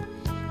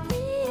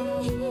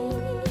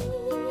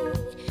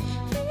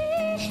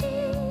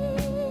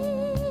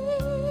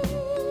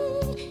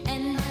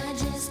 and I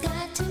just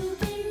got to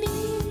be me,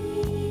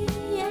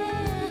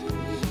 yeah.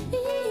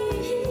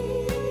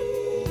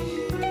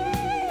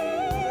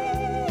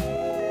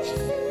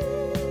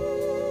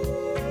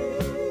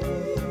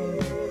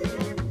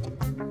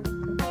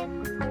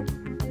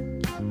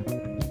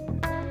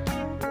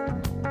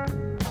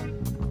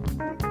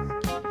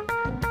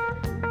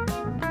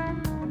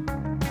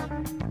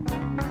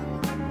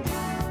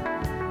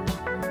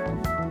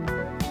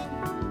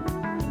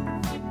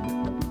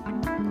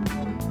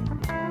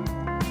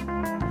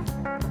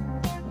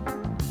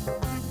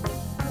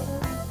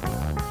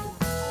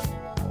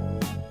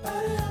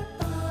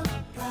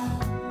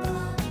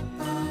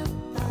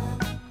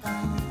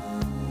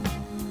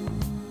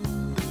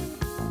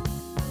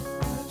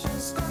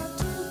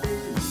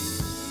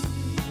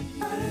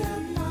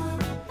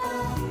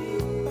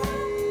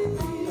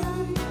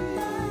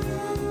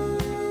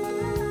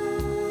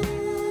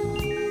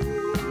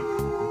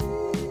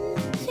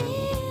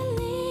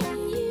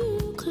 Feeling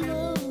you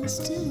close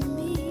to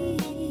me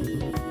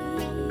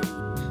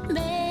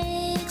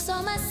makes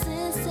all my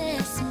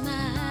senses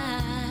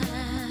smile.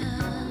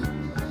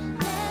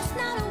 There's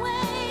not a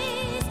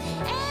waste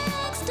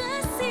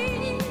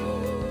ecstasy,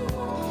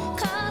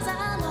 'cause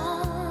I'll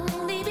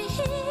only be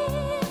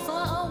here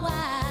for a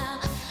while.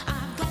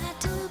 I've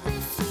got to be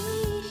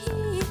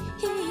free,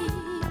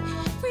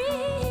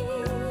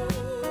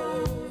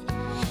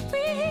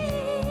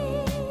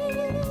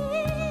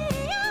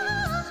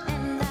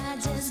 and I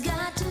just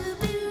got to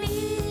be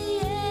me,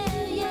 yeah.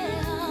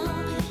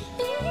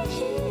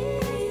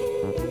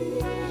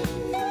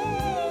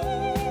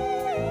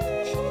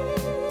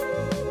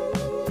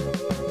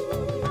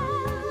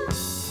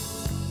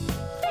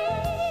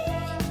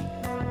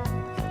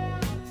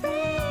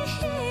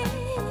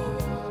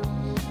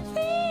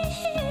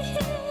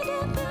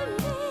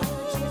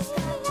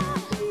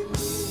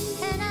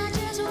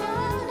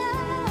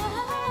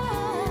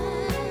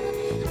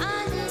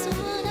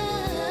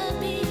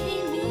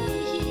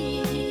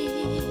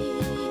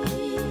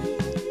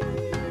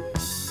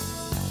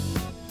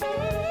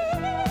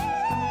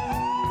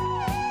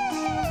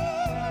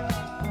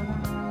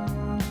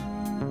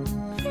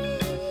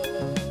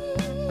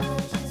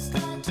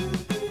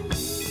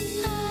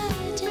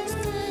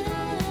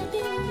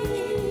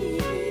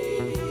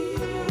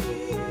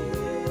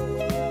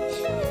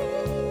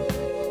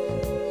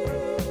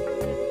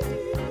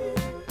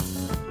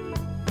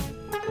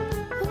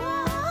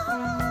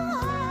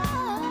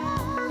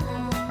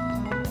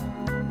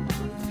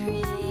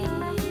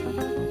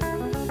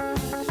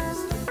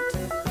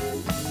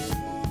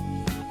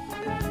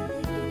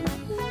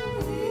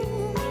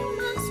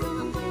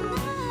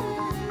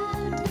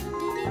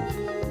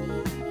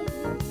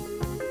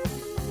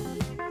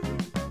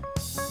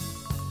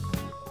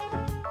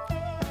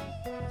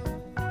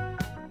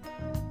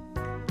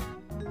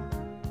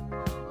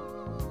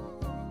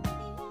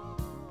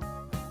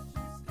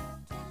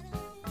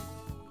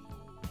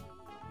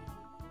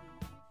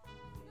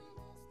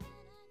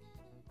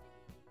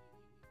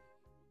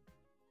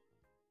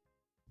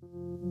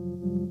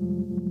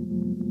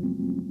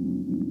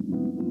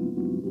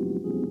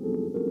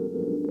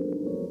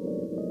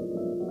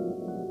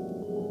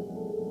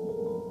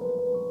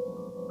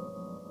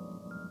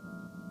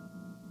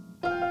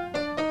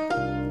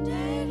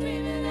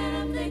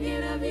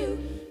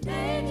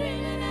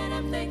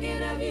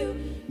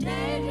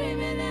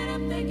 daydreaming and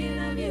I'm thinking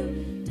of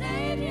you,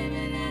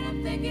 daydreaming and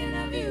I'm thinking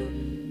of you.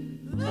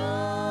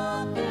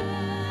 Look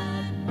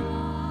at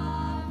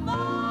my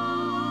mind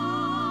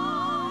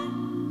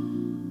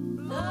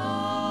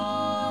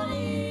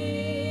floating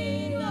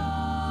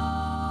away.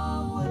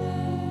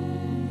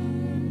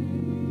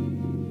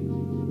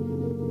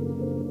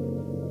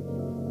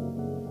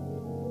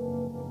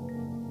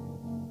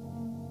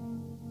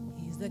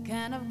 He's the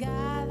kind of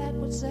guy that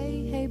would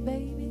say, hey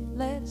baby,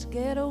 let's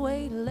get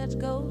away, let's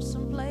go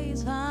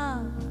someplace,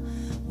 huh,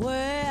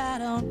 where I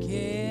don't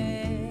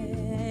care.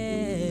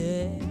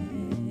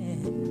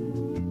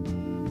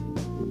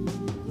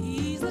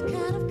 He's the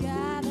kind of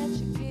guy that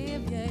you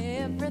give you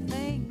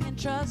everything and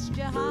trust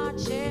your heart,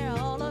 share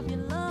all of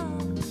your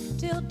love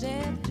till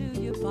death do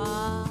you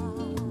part.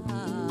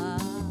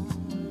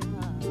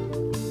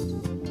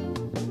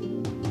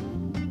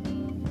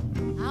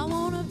 I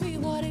wanna be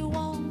what he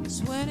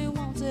wants when he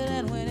wants it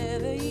and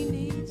whenever he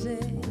needs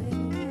it.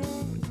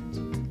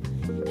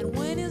 And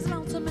when he's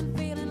lonesome and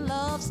feeling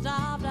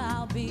love-starved,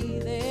 I'll be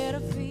there to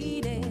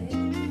feed it.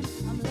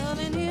 I'm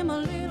loving him a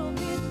little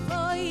bit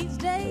for each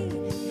day.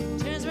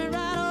 Turns me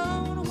right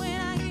on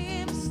when I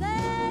hear him say,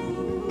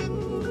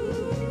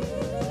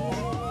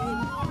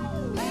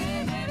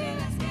 hey, baby,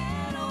 let's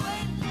get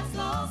away. Let's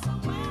go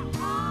somewhere.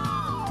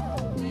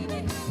 Oh, baby,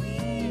 can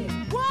we?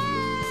 Why,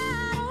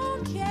 I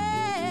don't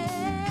care.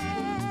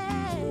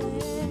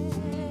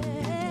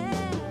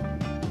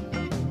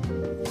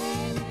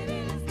 Hey, baby,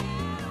 let's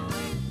get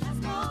away. Let's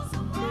go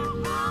somewhere.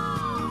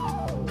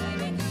 Oh,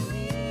 baby, can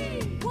we?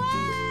 Why,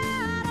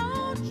 I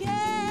don't care.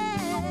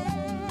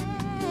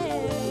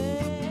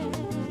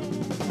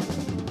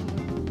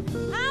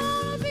 I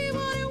wanna be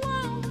what he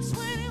wants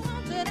when he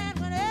wants it and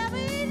whenever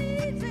he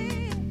needs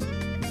it.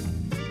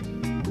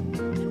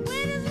 And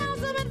when he's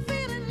lonesome and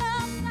feeling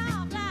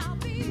love-starved, I'll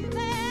be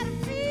there to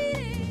feed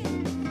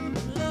him.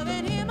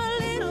 Loving him a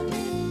little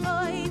bit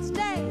for each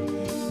day.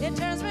 It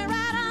turns me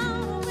right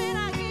on when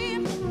I hear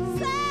him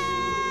say,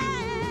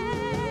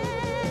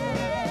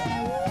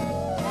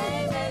 hey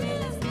baby,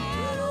 let's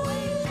get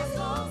away. Let's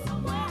go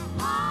somewhere.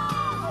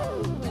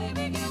 Oh,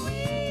 baby, can we?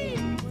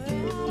 Well,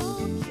 I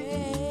don't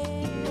care.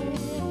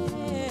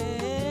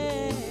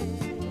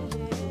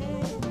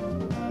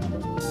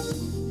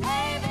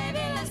 Hey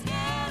baby, let's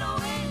get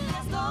away.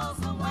 Let's go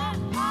somewhere.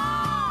 Oh,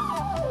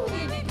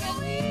 baby, can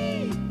we?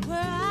 Where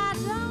I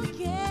don't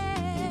care.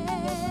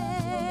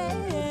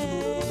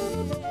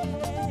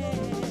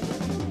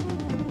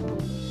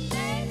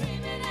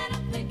 Daydreaming and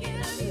I'm thinking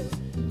of you.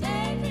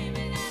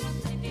 Daydreaming and I'm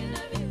thinking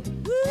of you.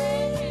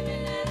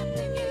 Daydreaming and I'm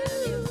thinking of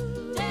you.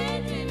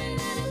 Daydreaming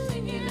and I'm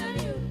thinking of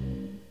you.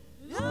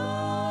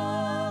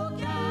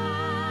 Look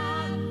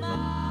at my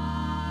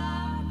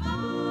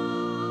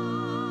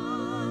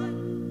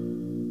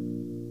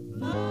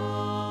mind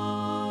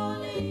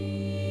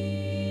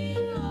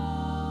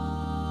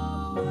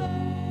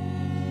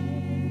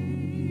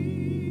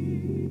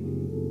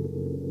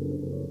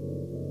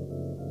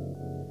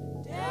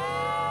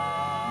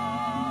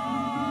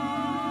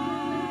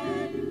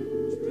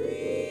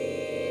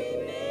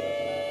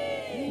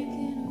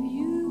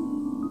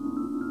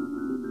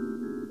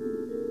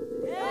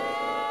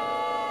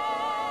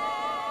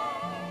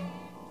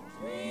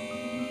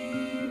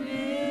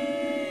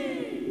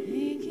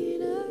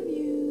thinking of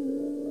you.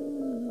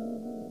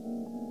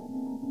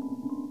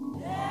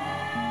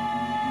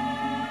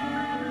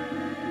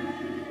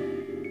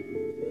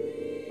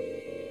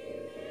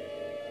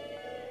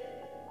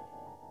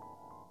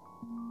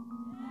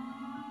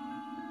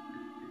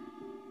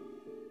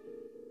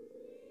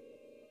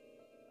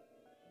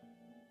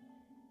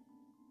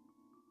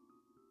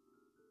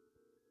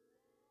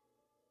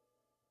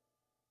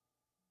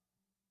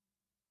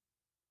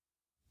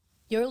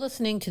 You're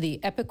listening to the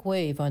Epic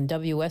Wave on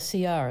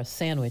WSCR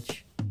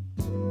Sandwich.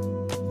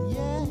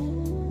 Yeah.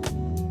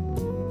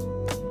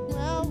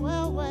 Well,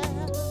 well,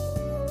 well.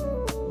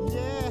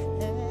 Yeah.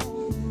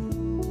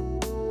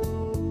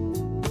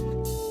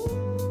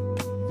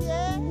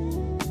 Yeah.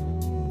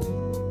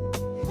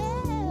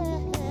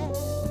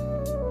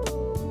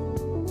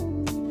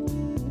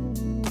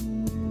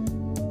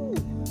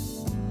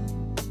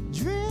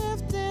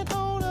 Drifting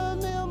on a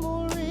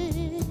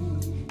memory.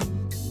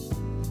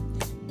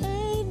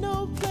 Ain't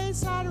no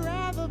place I'd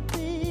rather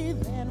be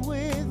than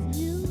with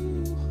you.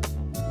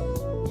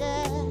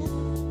 Yeah,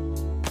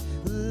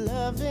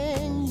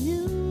 loving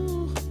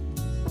you.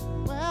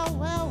 Well,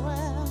 well,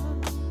 well.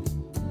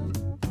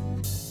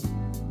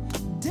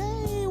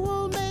 Day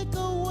will make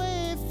a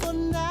way for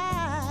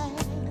night.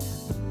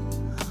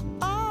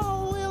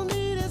 All we'll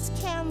need is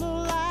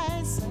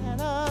candlelight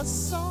and a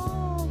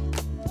song.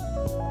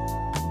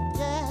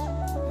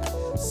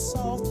 Yeah,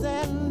 soft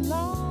and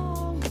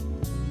long.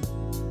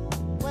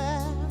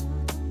 Well,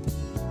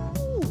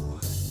 ooh,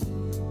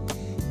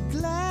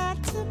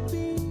 glad to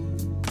be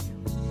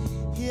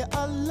here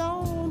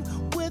alone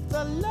with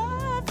a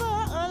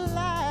lover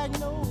unlike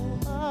no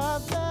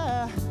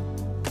other.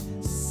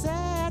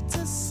 Sad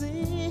to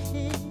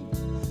see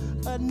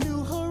a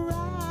new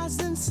horizon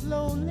rising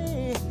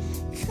slowly,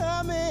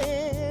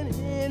 coming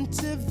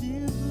into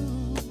view.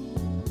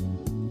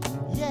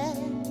 Yeah,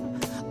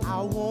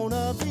 I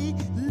wanna be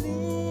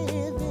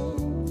living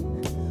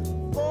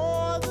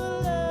for the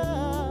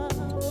love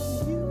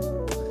of you.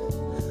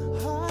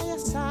 Oh,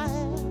 yes, I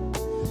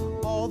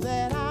am. All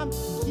that I'm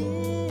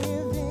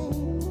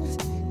giving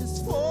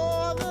is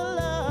for the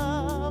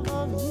love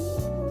of you.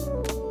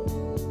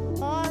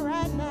 All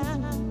right now.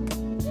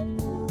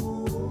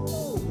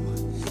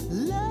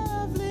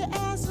 Lovely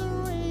as a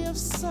ray of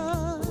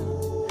sun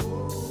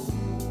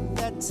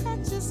that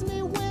touches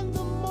me when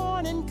the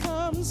morning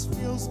comes,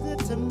 feels good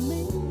to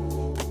me.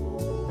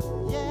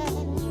 Yeah,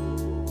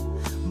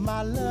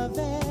 my love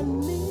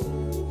and me.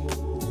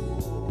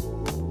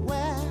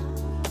 Well,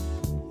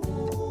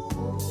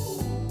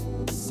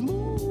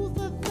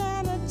 smoother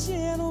than a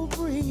gentle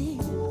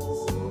breeze,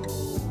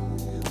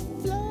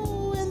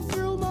 flowing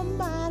through my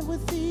mind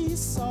with ease,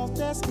 soft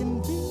as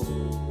can be.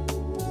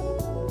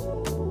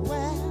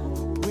 Well,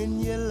 when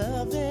you're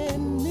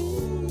loving me,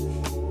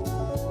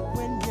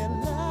 when you're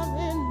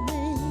loving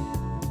me,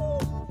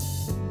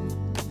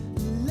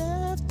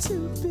 love to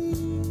be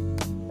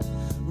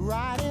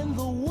riding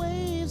the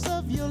waves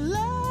of your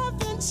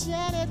love,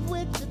 enchanted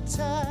with your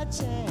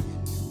touch. And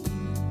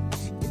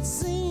it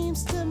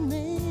seems to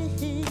me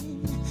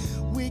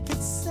we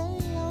could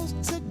sail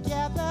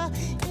together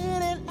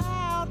in and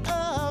out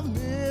of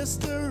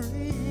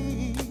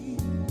mystery.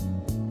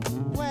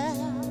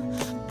 Well,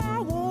 I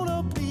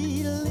wanna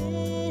be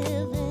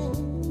living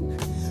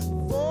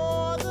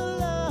for the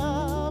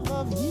love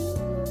of you.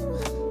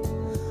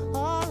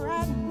 All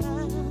right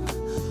now,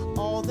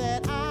 all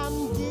that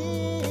I'm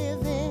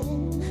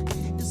giving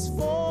is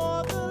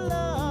for the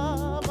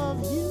love of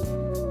you.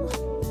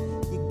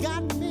 You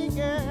got me,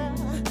 girl.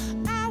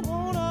 I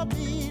wanna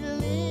be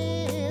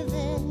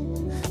living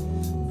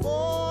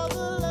for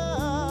the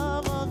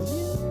love of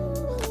you.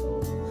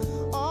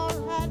 All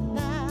right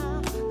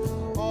now,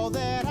 all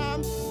that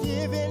I'm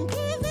giving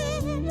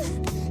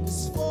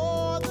is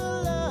for the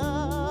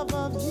love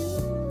of you.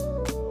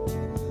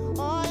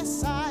 Oh,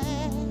 yes, I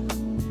am.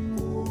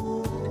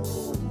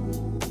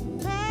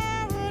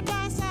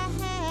 Paradise I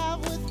have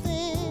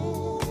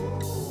within.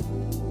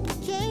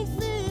 Can't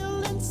feel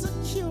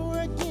insecure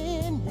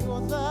again.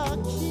 You're the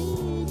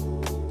key.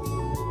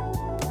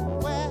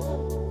 Well,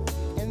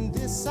 and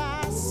this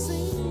I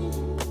see.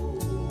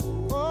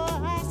 Oh,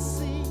 I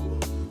see.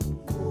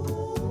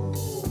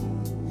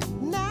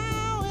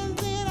 Now and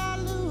then I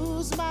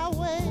lose my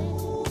way,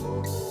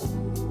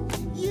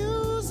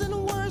 using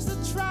words to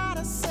try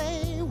to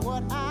say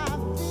what I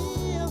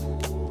feel.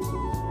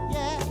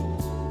 Yeah,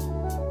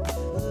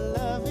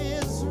 love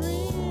is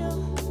real.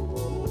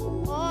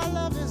 Oh,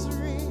 love is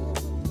real.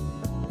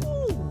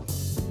 Ooh.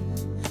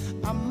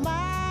 I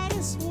might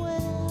as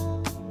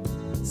well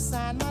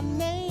sign my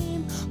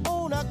name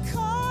on a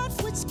card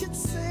which could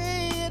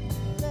say it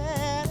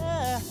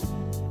better.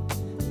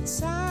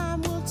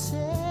 Time will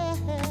tell,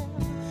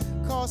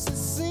 'cause it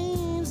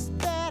seems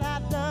that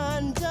I've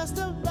done just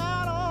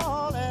about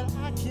all that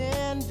I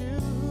can do.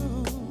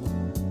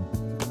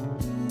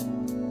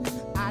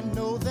 I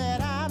know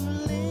that I'm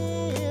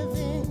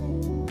living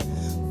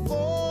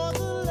for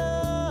the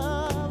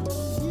love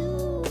of you.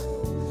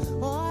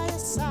 Oh,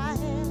 yes, I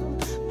am.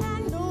 I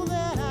know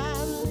that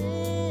I'm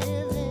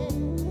living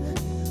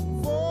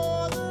for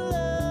the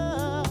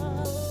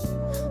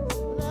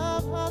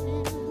love of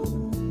you.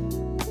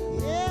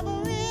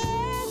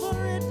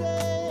 Every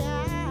day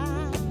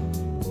I'm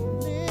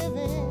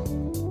living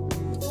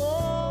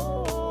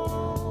for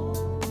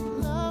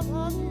love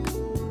of you.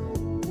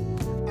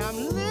 I'm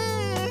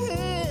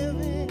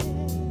living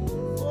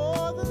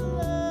for the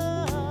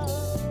love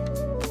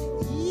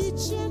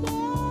each and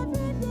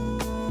every day.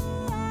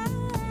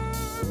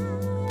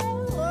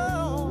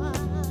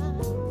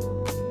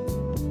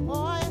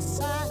 Oh, yes,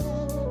 I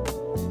am.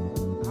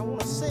 I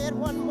want to say it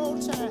one more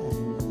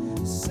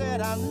time. Said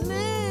I'm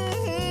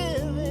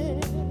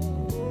living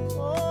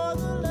for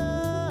the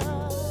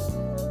love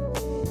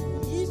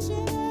each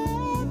and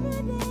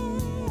every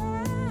day.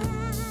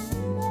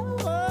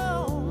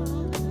 Oh,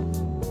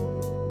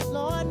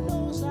 Lord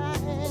knows I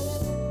am.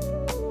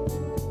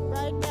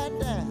 Write that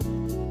down.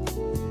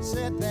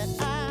 Said that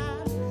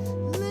I'm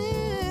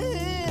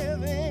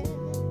living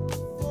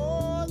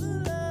for the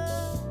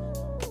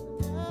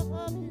love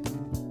of you.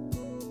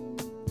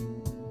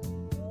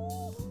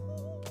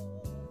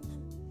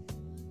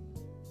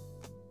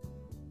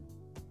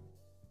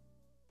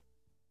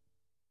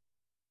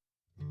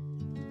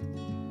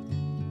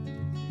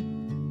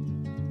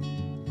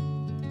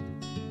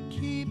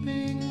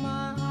 Keeping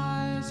my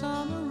eyes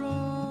on the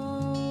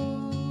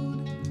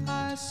road,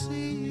 I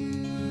see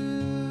you.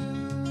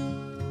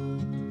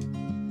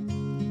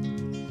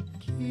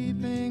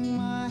 Keeping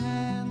my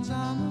hands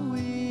on the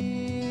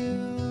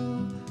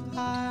wheel,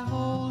 I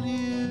hold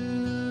you.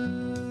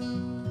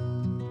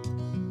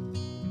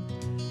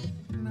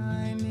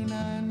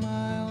 99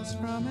 miles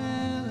from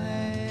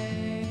LA,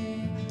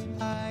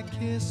 I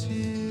kiss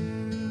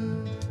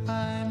you,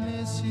 I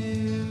miss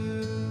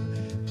you.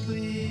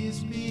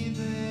 Please be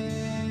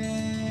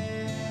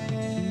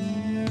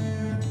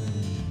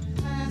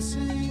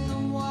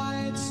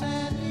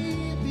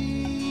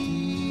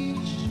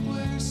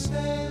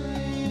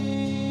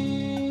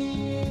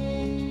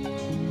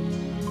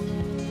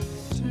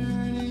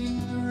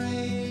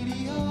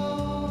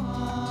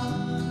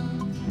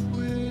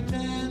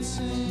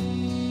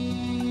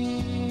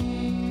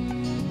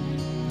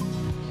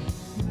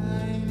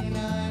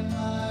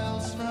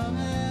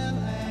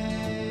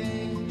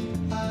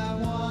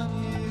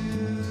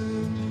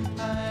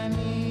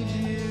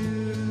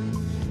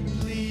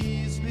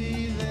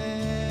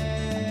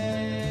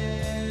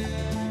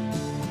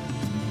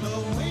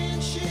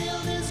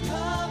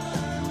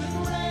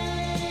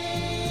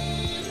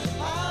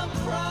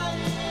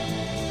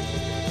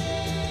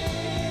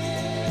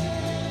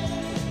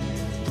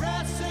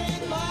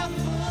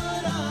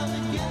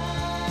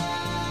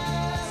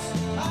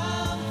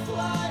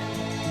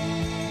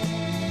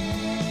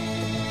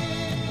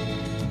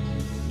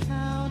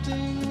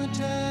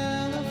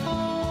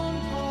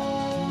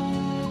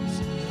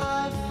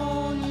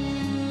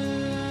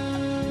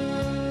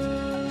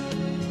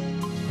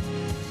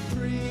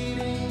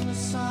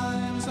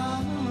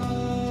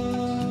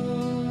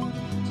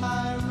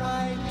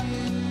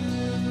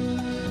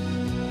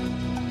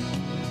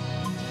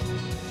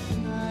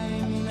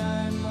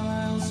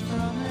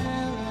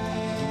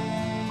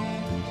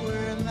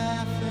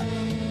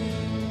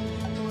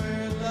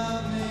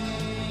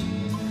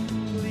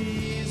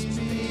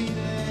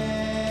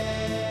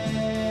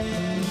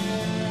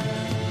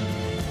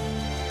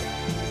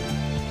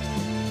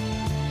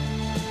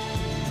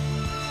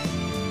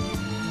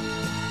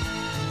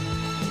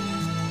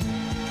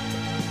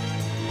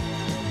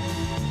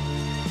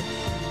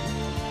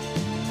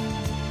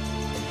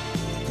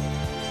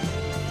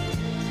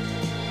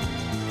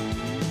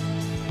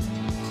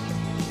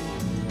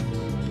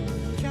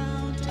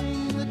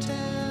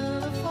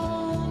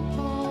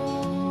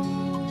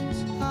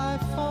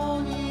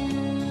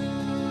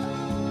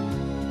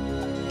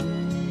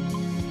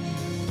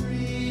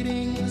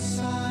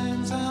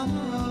signs on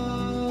the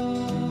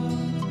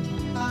road.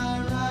 I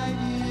write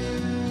you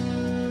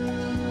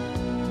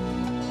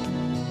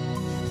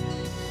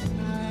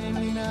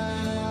 99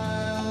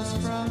 miles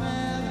from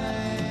LA.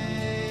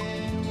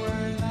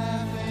 We're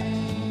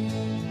laughing,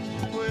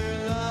 we're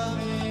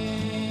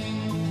loving.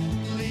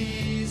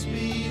 Please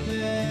be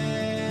there.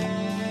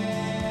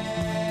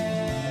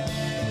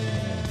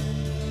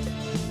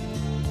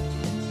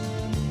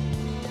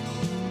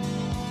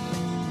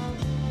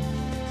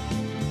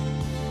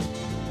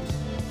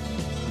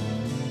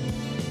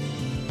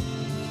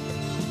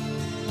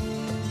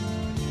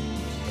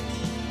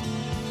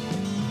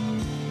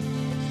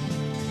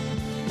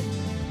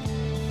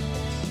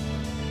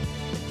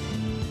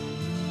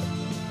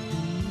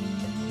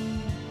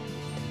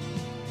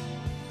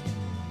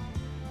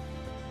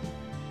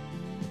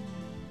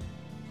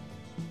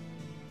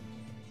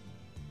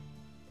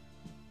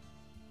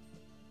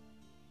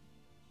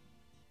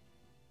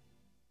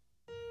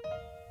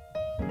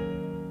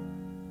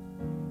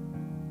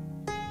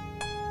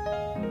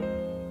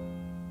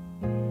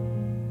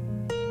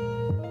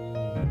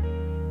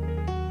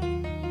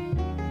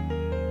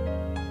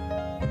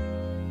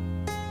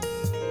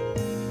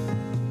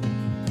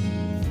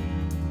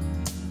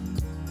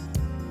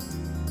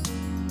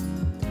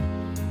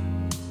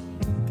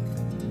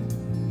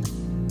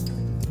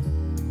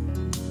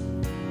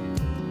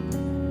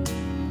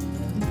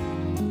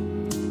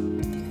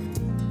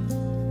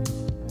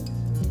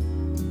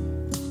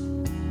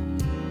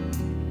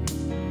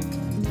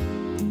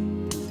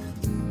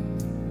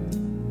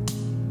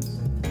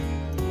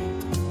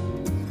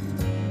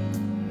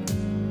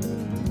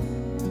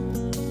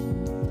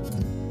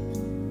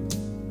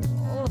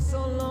 Oh,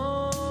 so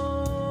long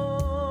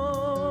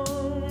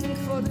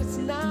for this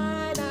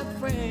night I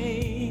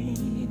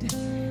prayed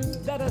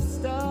that a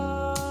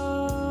star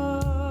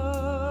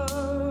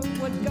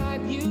would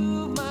guide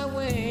you my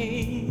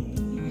way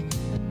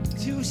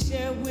to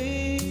share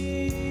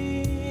with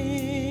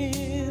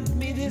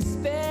me this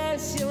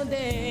special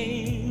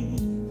day.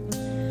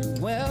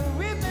 Well,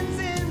 ribbons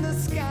in the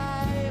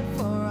sky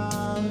for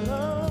our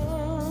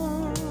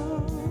love.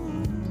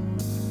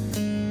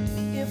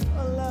 If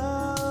allowed,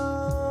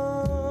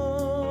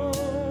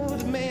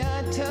 may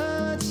I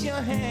touch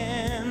your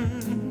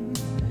hand?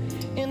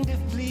 And if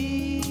please,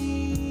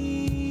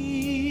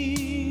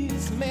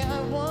 may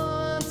I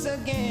once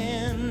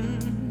again,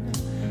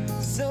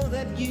 so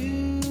that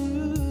you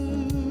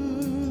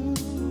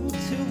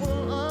too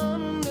will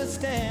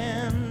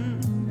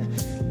understand.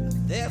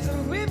 There's a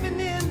ribbon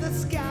in the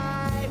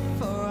sky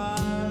for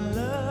our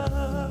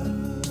love.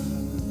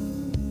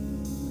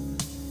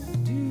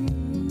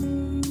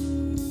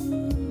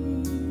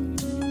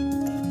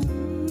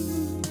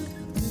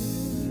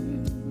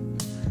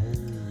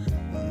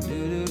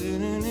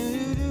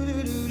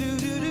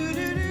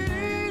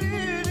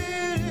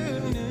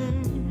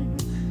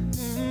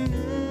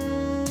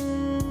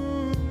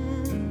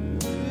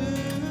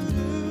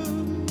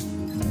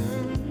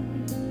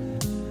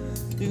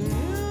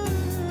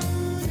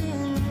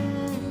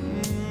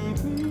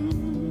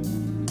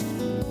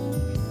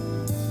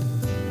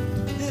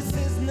 This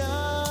is not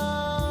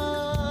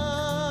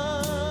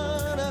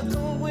a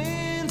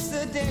coincidence,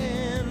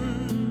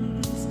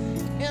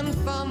 and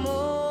far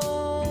more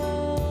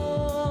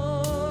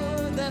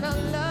than a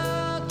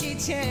lucky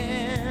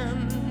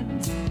chance.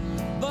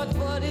 But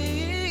what is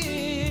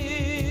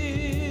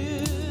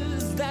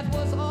that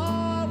was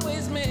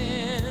always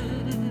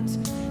meant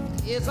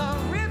is a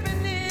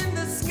ribbon in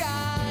the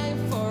sky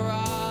for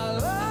our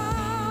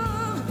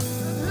love.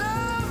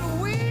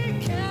 Love we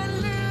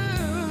can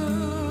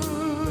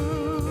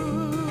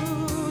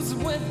lose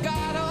with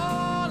God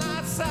on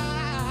our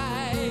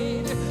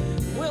side.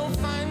 We'll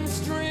find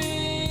strength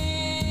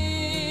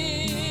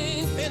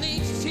in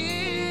each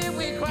tear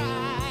we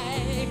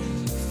cry.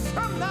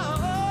 From now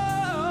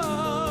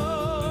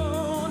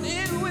on,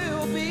 it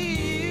will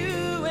be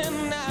you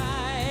and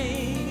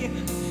I,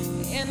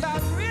 and our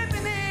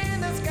ribbon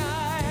in the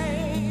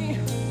sky.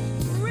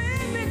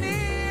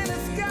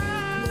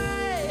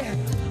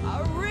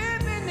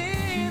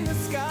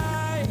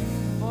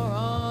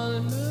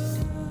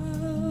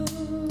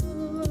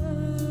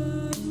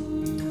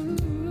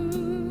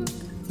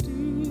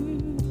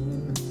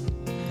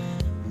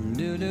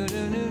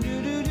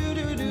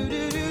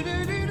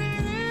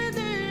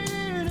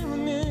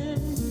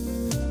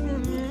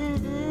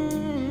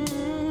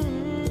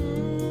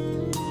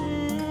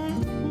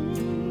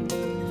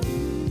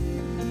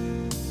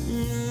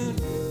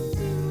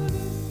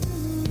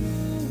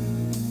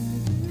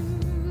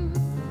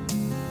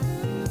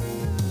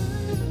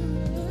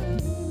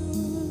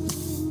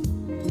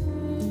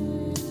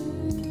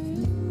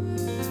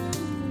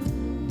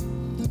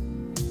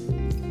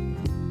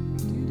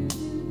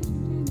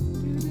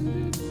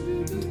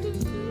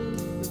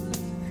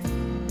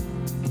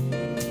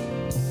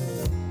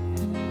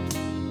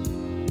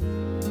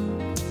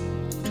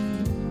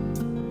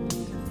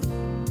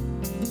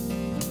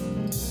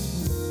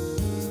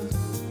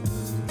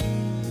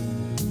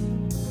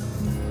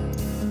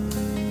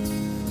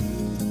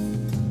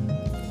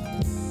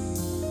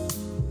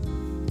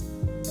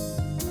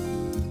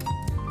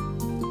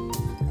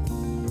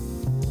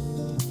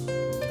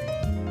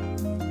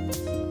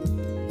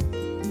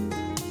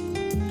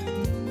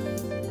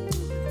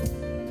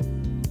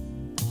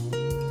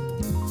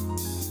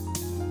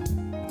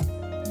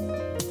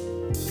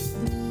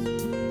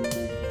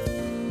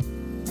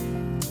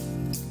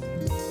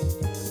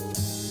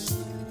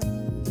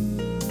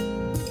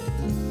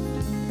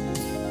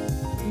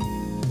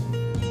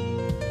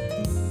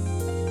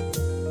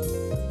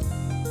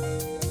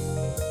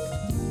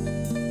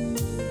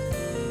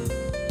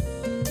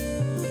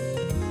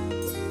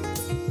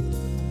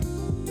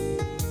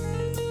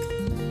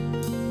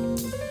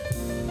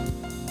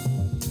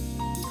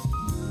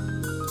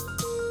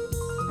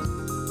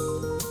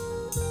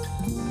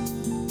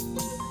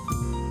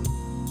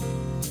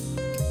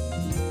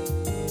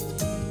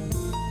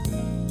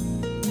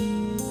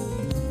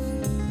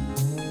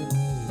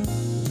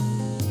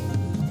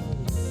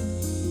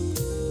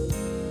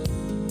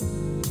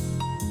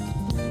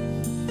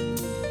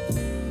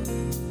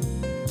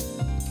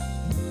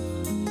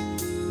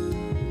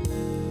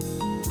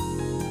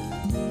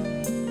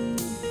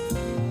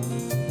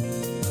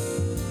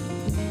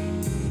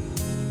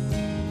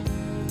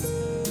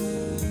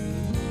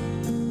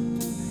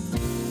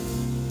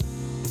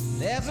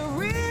 There's a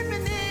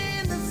ribbon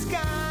in the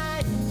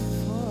sky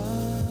for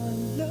our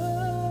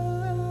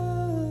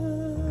love.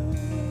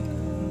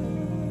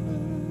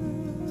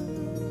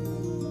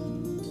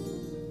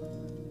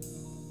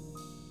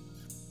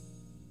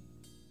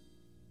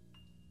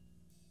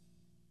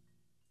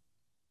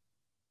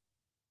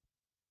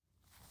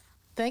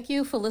 Thank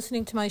you for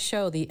listening to my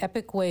show, The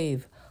Epic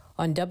Wave,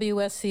 on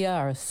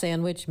WSCR,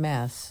 Sandwich,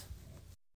 Mass.